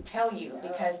at me it. to tell you,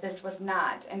 because this was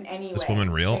not in any This way woman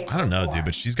real? shape, I don't or know, form. dude,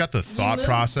 but she's got the You thought moved-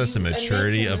 process and you admit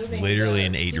maturity to of moving literally the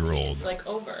an suitcase, 8-year-old. like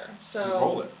over. So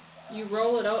Roll it. you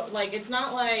roll it out. Like it's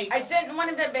not like I didn't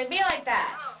want it to be like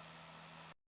that.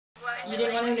 you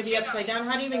didn't want him to be upside down.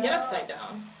 How do you even get upside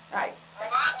down? Right.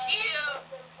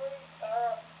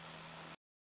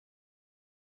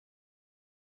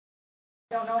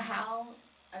 I don't know how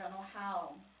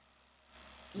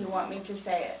you want me to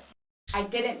say it. I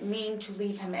didn't mean to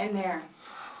leave him in there.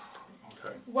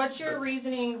 Okay. What's your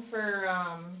reasoning for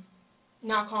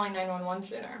not calling 911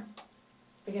 sooner?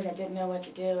 Because I didn't know what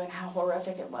to do and how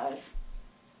horrific it was.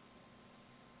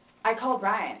 I called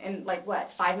Ryan, and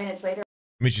 5 minutes later?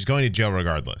 I mean, she's going to jail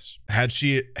regardless. Had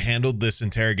she handled this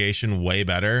interrogation way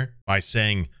better by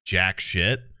saying jack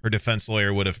shit, her defense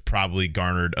lawyer would have probably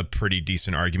garnered a pretty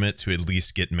decent argument to at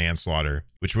least get manslaughter,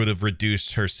 which would have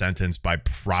reduced her sentence by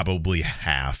probably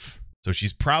half. So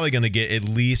she's probably going to get at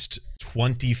least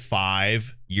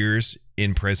 25 years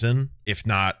in prison, if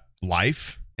not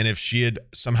life. And if she had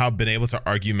somehow been able to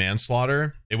argue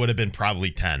manslaughter, it would have been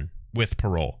probably 10 with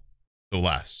parole. So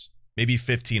less. Maybe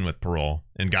 15 with parole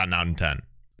and gotten out in 10.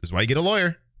 This is why you get a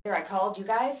lawyer. I called you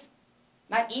guys.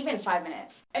 Not even 5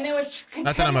 minutes. And there was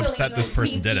Not that I'm upset this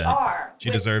person did it. She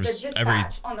with deserves the every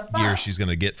dispatch on the phone. year she's going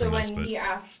to get So from when this. But he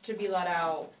asked to be let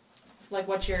out,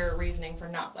 what's your reasoning for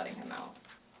not letting him out?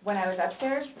 When I was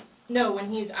upstairs? No,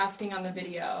 when he's asking on the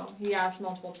video, he asked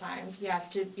multiple times. He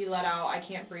asked to be let out. I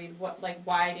can't breathe.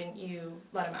 Why didn't you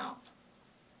let him out?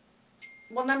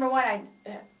 Well, number one,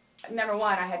 number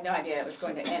one, I had no idea it was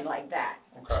going to end like that.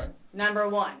 Okay. Number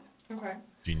one. Okay.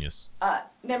 Genius.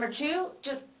 Number two,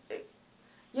 just,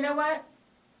 you know what?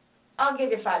 I'll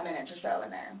give you 5 minutes or so in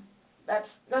there.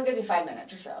 I'll give you 5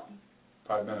 minutes or so.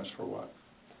 5 minutes for what?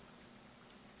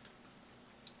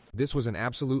 This was an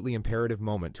absolutely imperative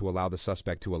moment to allow the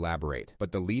suspect to elaborate,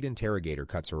 but the lead interrogator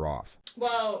cuts her off.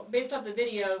 Well, based off the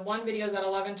video, one video is at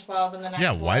 11:12 and the next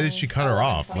Yeah, why did she cut her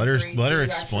off? Let her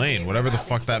explain whatever the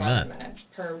fuck that meant. Minutes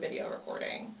per video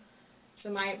recording. So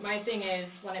my thing is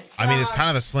when it's I mean, it's kind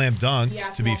of a slam dunk,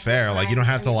 to be fair. Like, you don't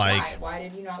have to like. Why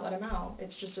did you not let him out?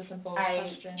 It's just a simple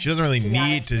question. She doesn't really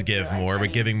need to give more,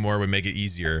 but giving more would make it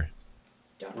easier.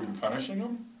 Were you punishing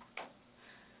him?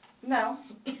 No.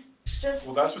 Just.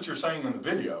 Well, that's what you're saying in the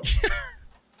video.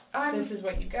 This is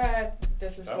what you got.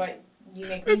 This is what you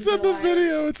make. It's in the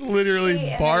video. It's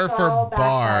literally bar for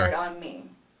bar. On me.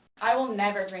 I will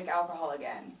never drink alcohol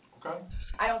again. Okay.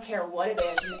 I don't care what it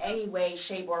is in any way,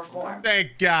 shape, or form.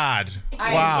 Thank God.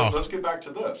 Wow. Let's get back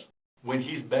to this. When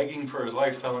he's begging for his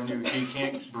life, telling you he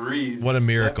can't breathe. What a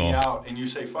miracle. Let me out, and you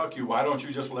say, fuck you, why don't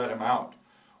you just let him out?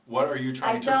 What are you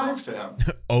trying to prove to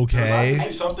him?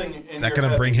 Okay. Is that going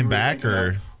to bring him back,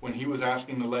 or? When he was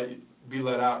asking to be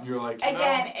let out, and you're like, no,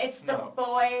 again, it's the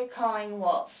boy calling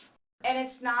wolf. And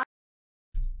it's not.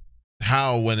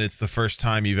 How, when it's the first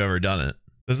time you've ever done it?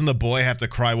 Doesn't the boy have to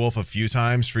cry wolf a few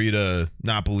times for you to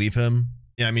not believe him?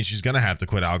 Yeah, I mean, she's going to have to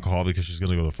quit alcohol because she's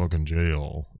going to go to fucking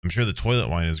jail. I'm sure the toilet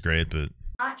wine is great, but.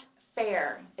 Not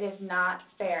fair. It is not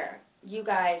fair. You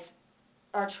guys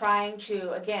are trying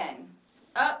to, again,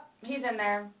 he's in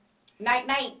there. Night,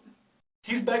 night.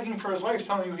 He's begging for his life,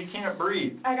 telling you he can't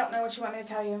breathe. I don't know what you want me to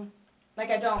tell you. Like,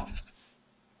 I don't.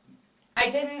 I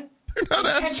didn't. They're not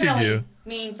asking you.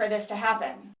 Mean for this to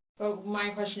happen. But my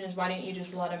question is, why didn't you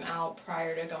just let him out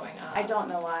prior to going up? I don't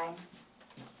know why.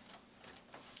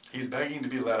 He's begging to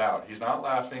be let out. He's not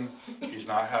laughing. He's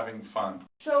not having fun.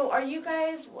 So are you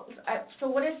guys, so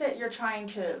what is it you're trying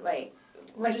to,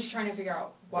 We're just trying to figure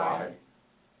out why.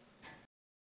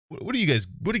 What are you guys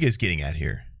getting at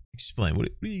here? Explain. What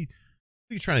are you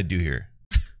trying to do here?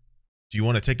 Do you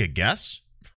want to take a guess?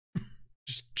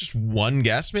 Just one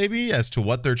guess maybe as to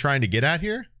what they're trying to get at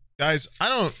here? Guys, I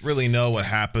don't really know what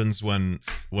happens when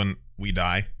we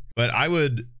die, but I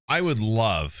would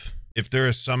love if there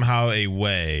is somehow a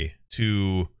way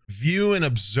to view and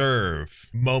observe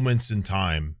moments in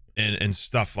time and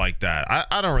stuff like that.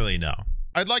 I don't really know.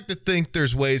 I'd like to think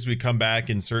there's ways we come back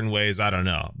in certain ways. I don't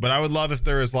know, but I would love if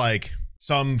there is like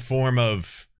some form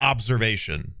of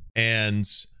observation and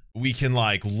we can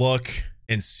like look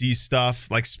and see stuff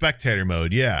like spectator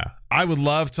mode. Yeah, I would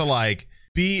love to like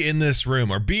be in this room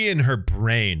or be in her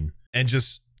brain and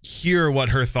just hear what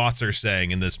her thoughts are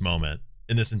saying in this moment,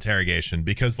 in this interrogation,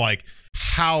 because like,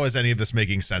 how is any of this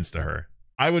making sense to her?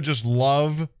 I would just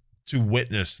love to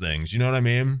witness things. You know what I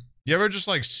mean? You ever just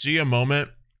like see a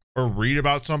moment or read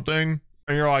about something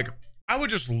and you're like, I would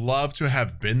just love to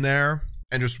have been there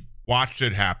and just watched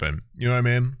it happen. You know what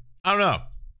I mean? I don't know.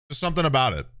 Just something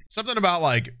about it. Something about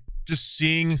like just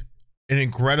seeing an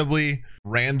incredibly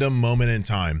random moment in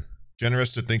time.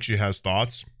 Generous to think she has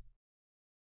thoughts.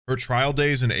 Her trial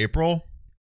day is in April.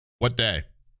 What day?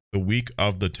 The week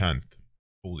of the 10th.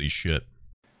 Holy shit.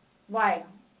 Why?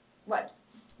 What?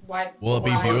 Why? Will it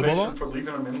be viewable? For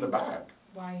leaving him in the bag.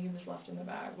 Why he was left in the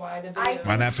bag? Why the video?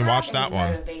 Might have to watch that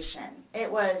one. Motivation.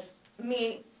 It was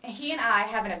he and I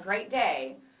having a great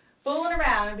day, fooling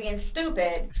around and being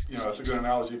stupid. You know, it's a good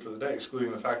analogy for the day,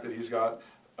 excluding the fact that he's got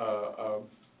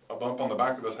a bump on the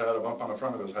back of his head, a bump on the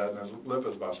front of his head, and his lip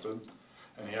is busted,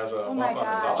 and he has a bump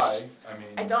on his eye. I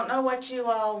mean, I don't know what you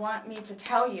all want me to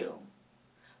tell you.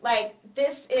 Like,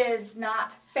 this is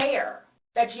not fair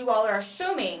that you all are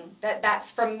assuming that that's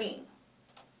from me.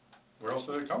 Where else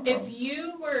did it come from? If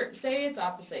you were, say it's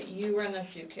opposite, you were in the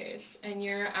suitcase and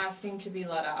you're asking to be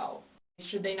let out,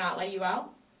 should they not let you out?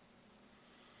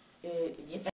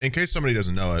 In case somebody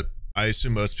doesn't know it, I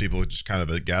assume most people just kind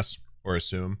of guess or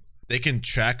assume. They can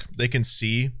check, they can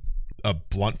see a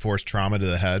blunt force trauma to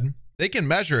the head. They can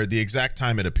measure the exact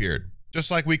time it appeared,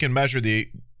 just like we can measure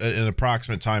an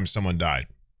approximate time someone died.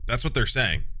 That's what they're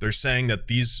saying. They're saying that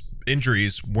these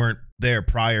injuries weren't there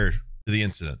prior to the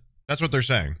incident. That's what they're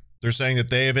saying. They're saying that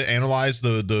they have analyzed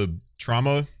the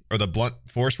trauma or the blunt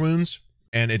force wounds,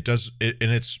 and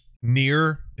it's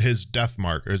near his death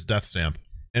mark or his death stamp.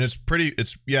 And it's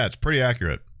pretty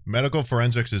accurate. Medical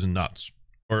forensics is nuts.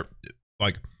 Or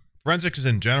like forensics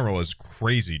in general is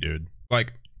crazy, dude.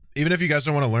 Like, even if you guys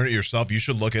don't want to learn it yourself, you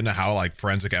should look into how like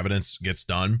forensic evidence gets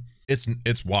done.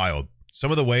 It's wild. Some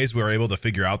of the ways we're able to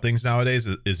figure out things nowadays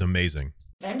is amazing.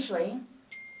 Eventually,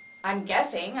 I'm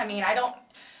guessing. I mean, I don't.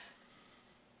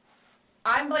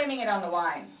 I'm blaming it on the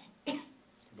wine.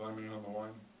 Blaming it on the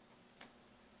wine.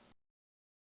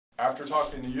 After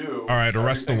talking to you, all right,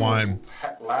 arrest the wine.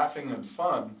 Laughing and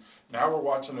fun. Now we're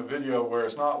watching a video where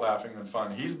it's not laughing and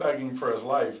fun. He's begging for his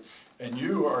life, and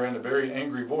you are in a very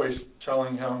angry voice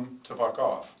telling him to fuck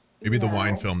off. Maybe the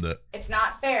wine filmed it. It's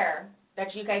not fair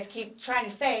that you guys keep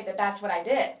trying to say that that's what I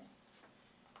did.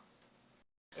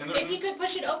 If he could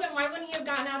push it open, why wouldn't he have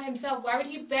gotten out himself? Why would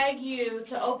he beg you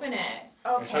to open it?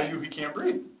 Okay. I tell you he can't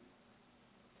breathe.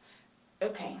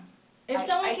 Okay. If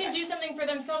someone can do something for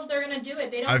themselves, they're going to do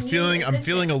it. They don't I'm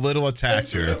feeling a little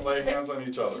attacked here. Lay hands on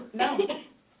each other. No.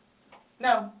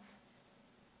 No.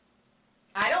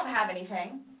 I don't have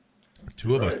anything.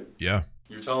 Two of us, yeah.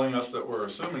 You're telling us that we're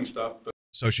assuming stuff, but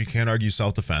so she can't argue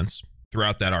self-defense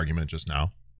throughout that argument just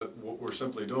now. What we're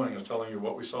simply doing is telling you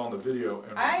what we saw in the video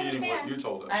and repeating what you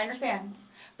told us. I understand.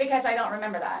 Because I don't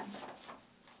remember that.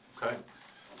 Okay.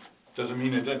 Doesn't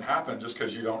mean it didn't happen just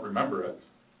because you don't remember it.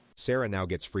 Sarah now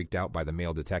gets freaked out by the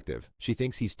male detective. She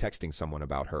thinks he's texting someone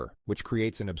about her, which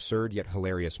creates an absurd yet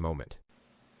hilarious moment.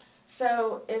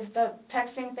 So is the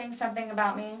texting thing something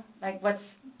about me? Like what's...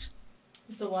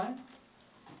 Is the what?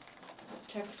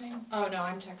 Texting? Oh, no,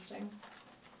 I'm texting.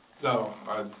 No,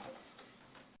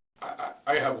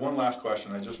 I have one last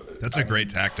question. That's a great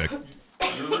tactic.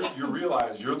 You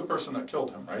realize you're the person that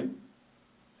killed him, right?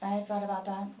 I thought about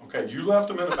that. Okay, you left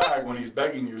him in a bag when he's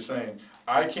begging you, saying,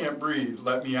 "I can't breathe,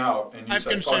 let me out." And you I've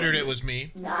said, considered it was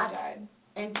me. Not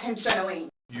intentionally.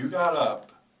 You got up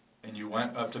and you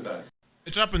went up to bed.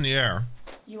 It's up in the air.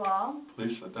 You all?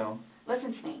 Please sit down.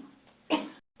 Listen to me.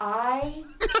 I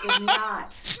did not.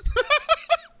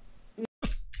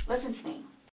 Listen to me.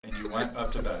 And you went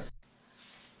up to bed.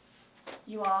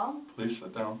 You all? Please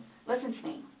sit down. Listen to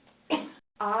me.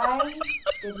 I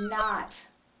did not.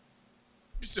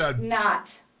 You said. Not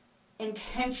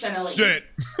intentionally. Sit.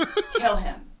 Kill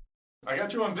him. I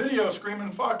got you on video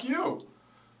screaming, "Fuck you."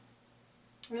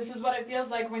 This is what it feels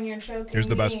like when you're choking. Here's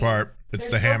the best part. It's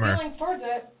the hammer. There's no feeling towards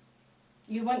it.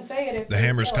 You wouldn't say it if the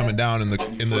hammer's coming down in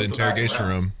the interrogation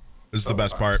room. This is the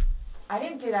best part. I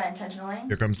didn't do that intentionally.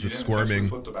 Here comes the squirming.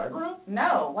 Flip the bag around?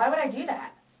 No. Why would I do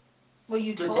that? Well,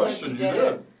 you Good told us question. you You did.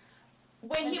 did.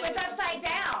 When he was upside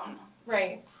down.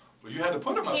 Right. Well, you had to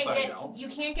put him upside down. You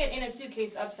can't get in a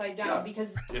suitcase upside down because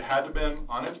it had to been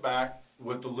on its back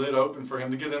with the lid open for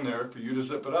him to get in there, for you to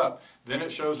zip it up. Then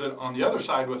it shows it on the other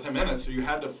side with him in it, so you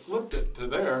had to flip it to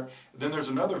there. Then there's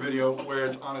another video where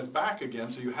it's on his back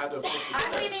again, so you had to flip it to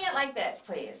I'm there. leaving it like this,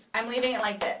 please. I'm leaving it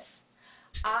like this.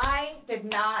 I did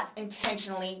not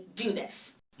intentionally do this.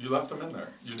 You left him in there.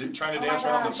 You did trying to Oh my dance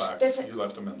around the gosh, fact. You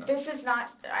left him in there. This is not...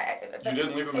 You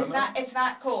didn't leave him in there? It's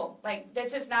not cool. Like,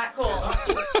 this is not cool.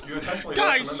 You intentionally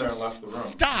Guys, left him in there and left the room.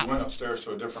 stop. You went upstairs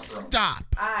to a different room. Stop.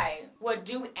 I would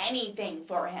do anything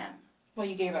for him. well,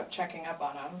 you gave up checking up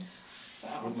on him. So.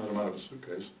 Wouldn't let him out of a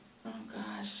suitcase. Oh,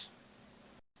 gosh.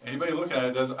 Anybody looking at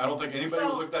it doesn't... I don't think anybody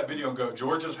would look at that video and go,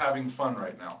 "George is having fun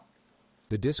right now."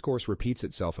 The discourse repeats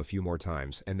itself a few more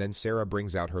times, and then Sarah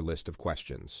brings out her list of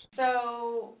questions.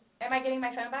 So, am I getting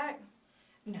my phone back?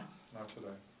 No. Not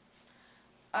today.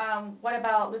 What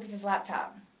about Lucas's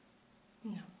laptop?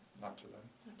 No. Not today.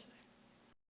 Not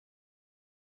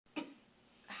today.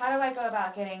 How do I go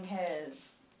about getting his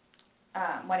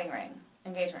wedding ring,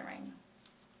 engagement ring?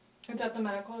 It's at the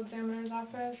medical examiner's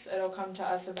office. It'll come to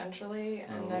us eventually,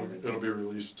 and then It'll be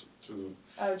released to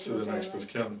to the next of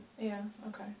kin. Yeah.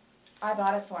 Okay. I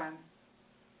bought it for him.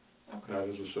 Okay. That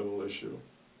is a civil issue.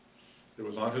 It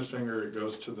was on his finger. It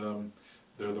goes to them.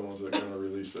 They're the ones that are going to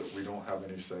release it. We don't have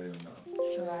any say in that.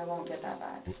 So I won't get that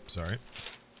back. Oops, sorry.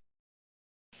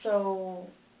 So,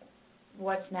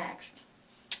 what's next?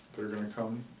 They're going to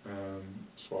come and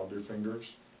swab your fingers.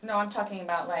 No, I'm talking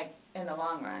about, like, in the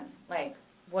long run. Like,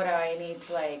 what do I need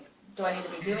to, like, do I need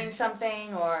to be doing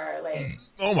something, or, like...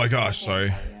 Oh my gosh, sorry.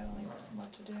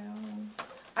 What to do?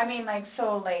 I mean, like,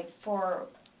 so, like, for...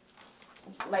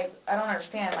 Like, I don't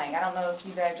understand, like, I don't know if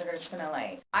you guys are just gonna,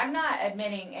 like... I'm not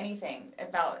admitting anything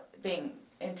about being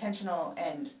intentional,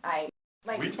 and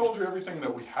like... We told you everything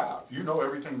that we have. You know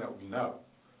everything that we know.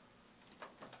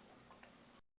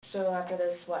 So after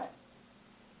this, what?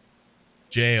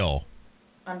 Jail.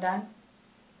 I'm done?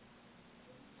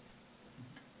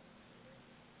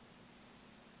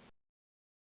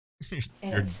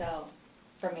 And so,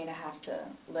 for me to have to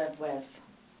live with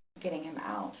getting him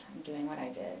out and doing what I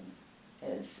did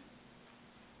is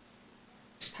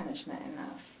punishment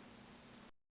enough.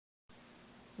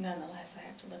 Nonetheless, I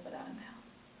have to live without him now.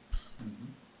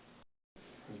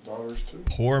 His daughters, too.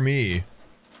 Poor me.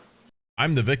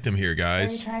 I'm the victim here, Are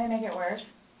guys. you trying to make it worse?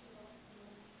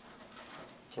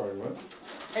 Sorry, what?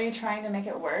 Are you trying to make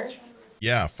it worse?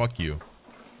 Yeah, fuck you.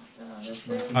 So this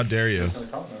is How dare you?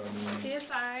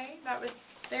 CSI that was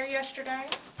there yesterday.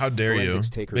 How dare you? Forensics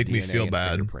take her Make me DNA feel and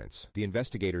bad. fingerprints. The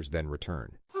investigators then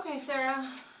return. Okay,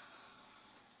 Sarah.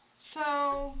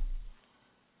 So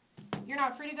you're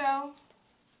not free to go.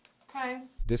 Okay.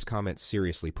 This comment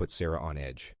seriously puts Sarah on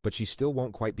edge, but she still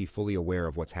won't quite be fully aware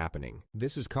of what's happening.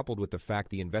 This is coupled with the fact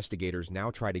the investigators now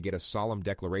try to get a solemn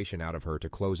declaration out of her to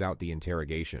close out the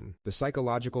interrogation. The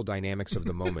psychological dynamics of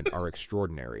the moment are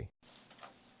extraordinary.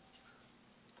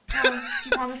 Do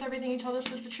you promise everything you told us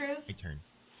was the truth?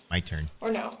 My turn. Or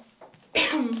no?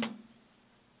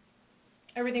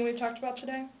 Everything we've talked about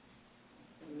today?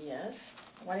 Yes.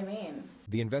 What do you mean?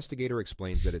 The investigator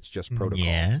explains that it's just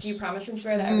protocol. Do you promise and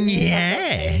swear that everything you talked about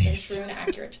today is true and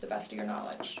accurate to the best of your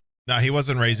knowledge? No, he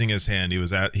wasn't raising his hand. He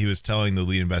was telling the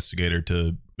lead investigator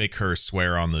to make her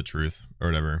swear on the truth or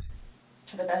whatever.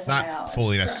 To the best of my Not knowledge.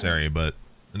 fully necessary, but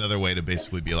another way to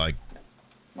basically be like,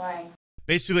 Why?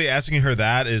 basically asking her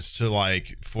that is to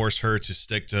like force her to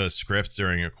stick to a script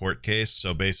during a court case.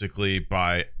 So basically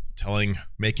by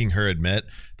making her admit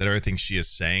that everything she is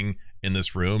saying in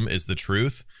this room is the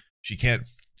truth, she can't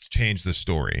change the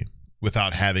story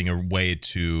without having a way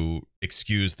to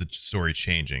excuse the story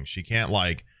changing. She can't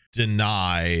like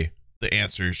deny the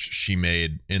answers she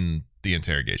made in the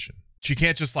interrogation. She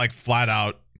can't just like flat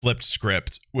out flipped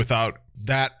script without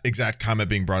that exact comment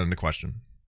being brought into question.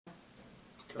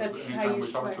 That's how Anytime you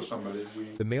we talk swear. to somebody,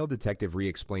 The male detective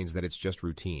re-explains that it's just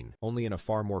routine, only in a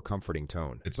far more comforting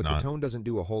tone. It's but not. the tone doesn't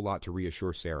do a whole lot to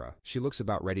reassure Sarah. She looks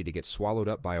about ready to get swallowed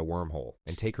up by a wormhole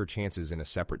and take her chances in a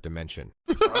separate dimension.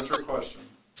 answer your question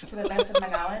To the best of my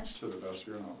knowledge? to the best of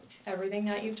your knowledge. Everything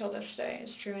that you've told us today is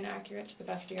true and accurate to the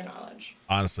best of your knowledge.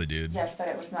 Honestly, dude. Yes, but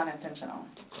it was not intentional.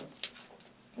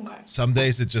 Okay. Some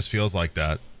days it just feels like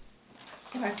that.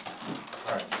 Okay.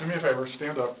 All right, do me a favor,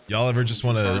 stand up. Y'all ever just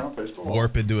want Turn to around, face the wall.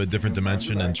 warp into a different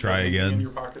dimension and try Anything in again? your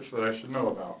pockets that I should know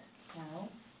about. No.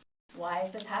 Why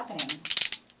is this happening?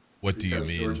 What do you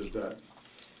Because George mean? is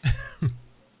dead.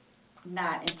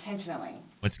 Not intentionally.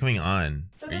 What's going on?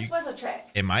 So Are this you, was a trick.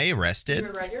 am I arrested?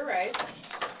 You're right.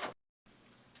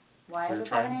 Why is You're this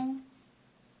trying- happening?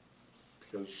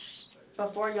 Because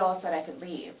Before y'all said I could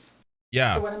leave.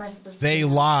 Yeah. So what am I supposed to They do?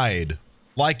 lied.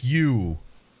 Like you.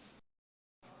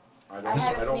 I This,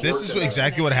 don't this work is at that.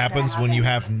 exactly what happens when you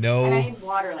have And I no need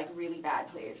water, like, really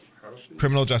bad, please.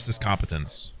 criminal justice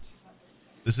competence.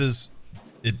 This is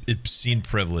obscene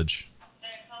privilege.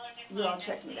 You all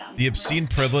tricked me down. The obscene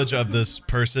privilege of this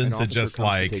person An to officer just comes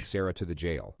to like take Sarah to the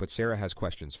jail, but Sarah has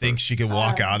questions think first. she could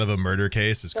walk out of a murder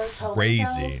case is Those holding crazy.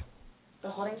 cells, the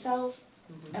holding cells,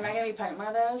 am I going to be put in one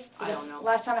of those? I don't know.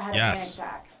 Last time I had Yes. a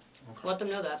panic attack. Let them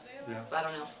know that. Yeah. I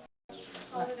don't know.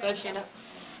 Go ahead, stand up.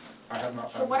 I have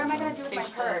not. So what am I going to do with my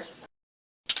purse?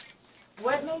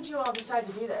 What made you all decide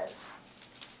to do this?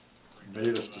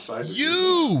 Made us decide to do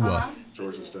You! Uh-huh. this.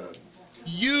 George is dead.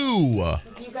 You!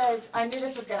 You guys, I knew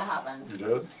this was going to happen. You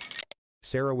did?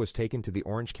 Sarah was taken to the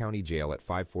Orange County Jail at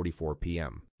 5:44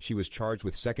 p.m. She was charged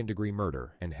with second-degree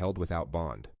murder and held without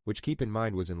bond, which keep in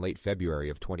mind was in late February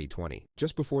of 2020,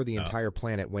 just before the entire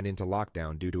planet went into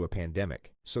lockdown due to a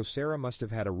pandemic. So Sarah must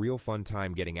have had a real fun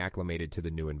time getting acclimated to the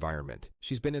new environment.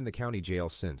 She's been in the county jail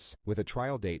since, with a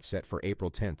trial date set for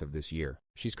April 10th of this year.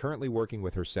 She's currently working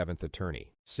with her 7th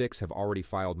attorney. 6 have already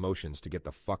filed motions to get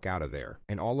the fuck out of there,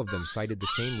 and all of them cited the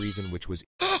same reason, which was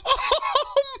Oh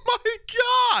my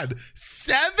god!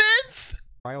 7th?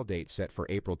 trial date set for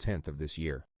April 10th of this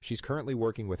year. She's currently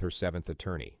working with her 7th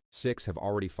attorney. 6 have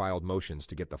already filed motions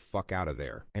to get the fuck out of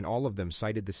there, and all of them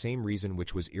cited the same reason,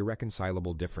 which was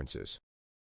irreconcilable differences.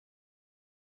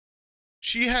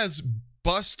 She has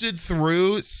busted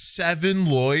through 7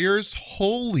 lawyers?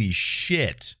 Holy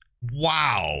shit.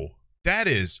 Wow. That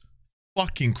is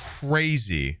fucking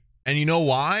crazy. And you know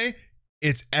why?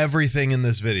 It's everything in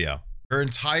this video. Her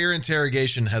entire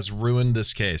interrogation has ruined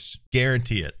this case.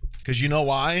 Guarantee it. Because you know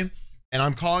why? And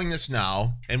I'm calling this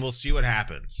now, and we'll see what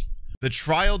happens. The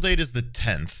trial date is the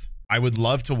 10th. I would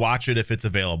love to watch it if it's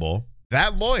available.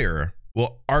 That lawyer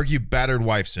will argue battered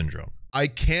wife syndrome. I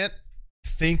can't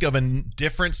think of a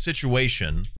different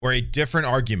situation or a different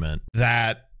argument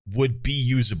that would be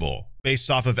usable based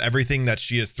off of everything that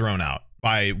she has thrown out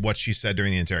by what she said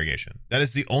during the interrogation. That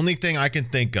is the only thing I can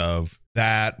think of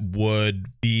that would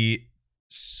be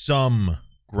some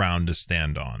ground to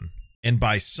stand on. And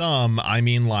by some, I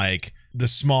mean like the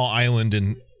small island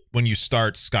in when you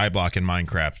start Skyblock in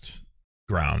Minecraft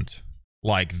ground.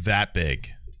 Like that big.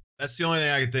 That's the only thing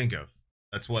I can think of.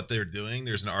 That's what they're doing.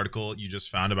 There's an article you just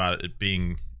found about it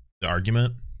being the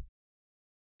argument.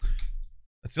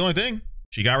 That's the only thing.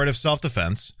 She got rid of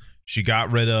self-defense. She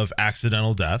got rid of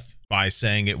accidental death by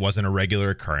saying it wasn't a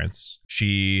regular occurrence.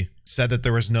 She said that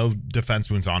there was no defense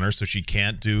wounds on her, so she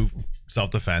can't do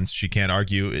self-defense. She can't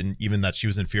argue even that she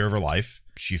was in fear of her life.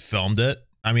 She filmed it.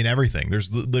 I mean, everything.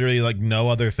 There's literally like no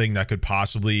other thing that could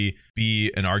possibly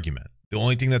be an argument. The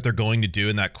only thing that they're going to do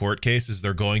in that court case is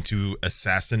they're going to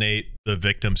assassinate the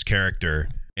victim's character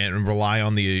and rely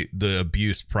on the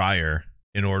abuse prior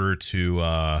in order to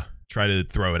try to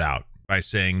throw it out by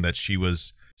saying that she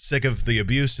was sick of the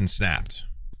abuse and snapped,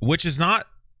 which is not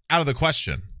out of the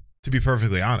question, to be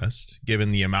perfectly honest,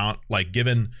 given the amount, like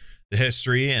given the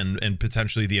history and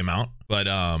potentially the amount. But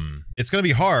it's going to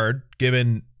be hard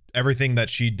given everything that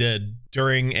she did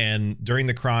during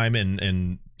the crime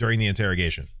and during the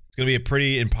interrogation. It's going to be a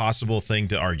pretty impossible thing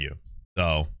to argue.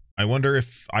 So I wonder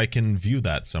if I can view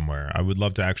that somewhere. I would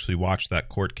love to actually watch that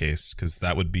court case because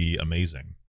that would be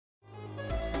amazing.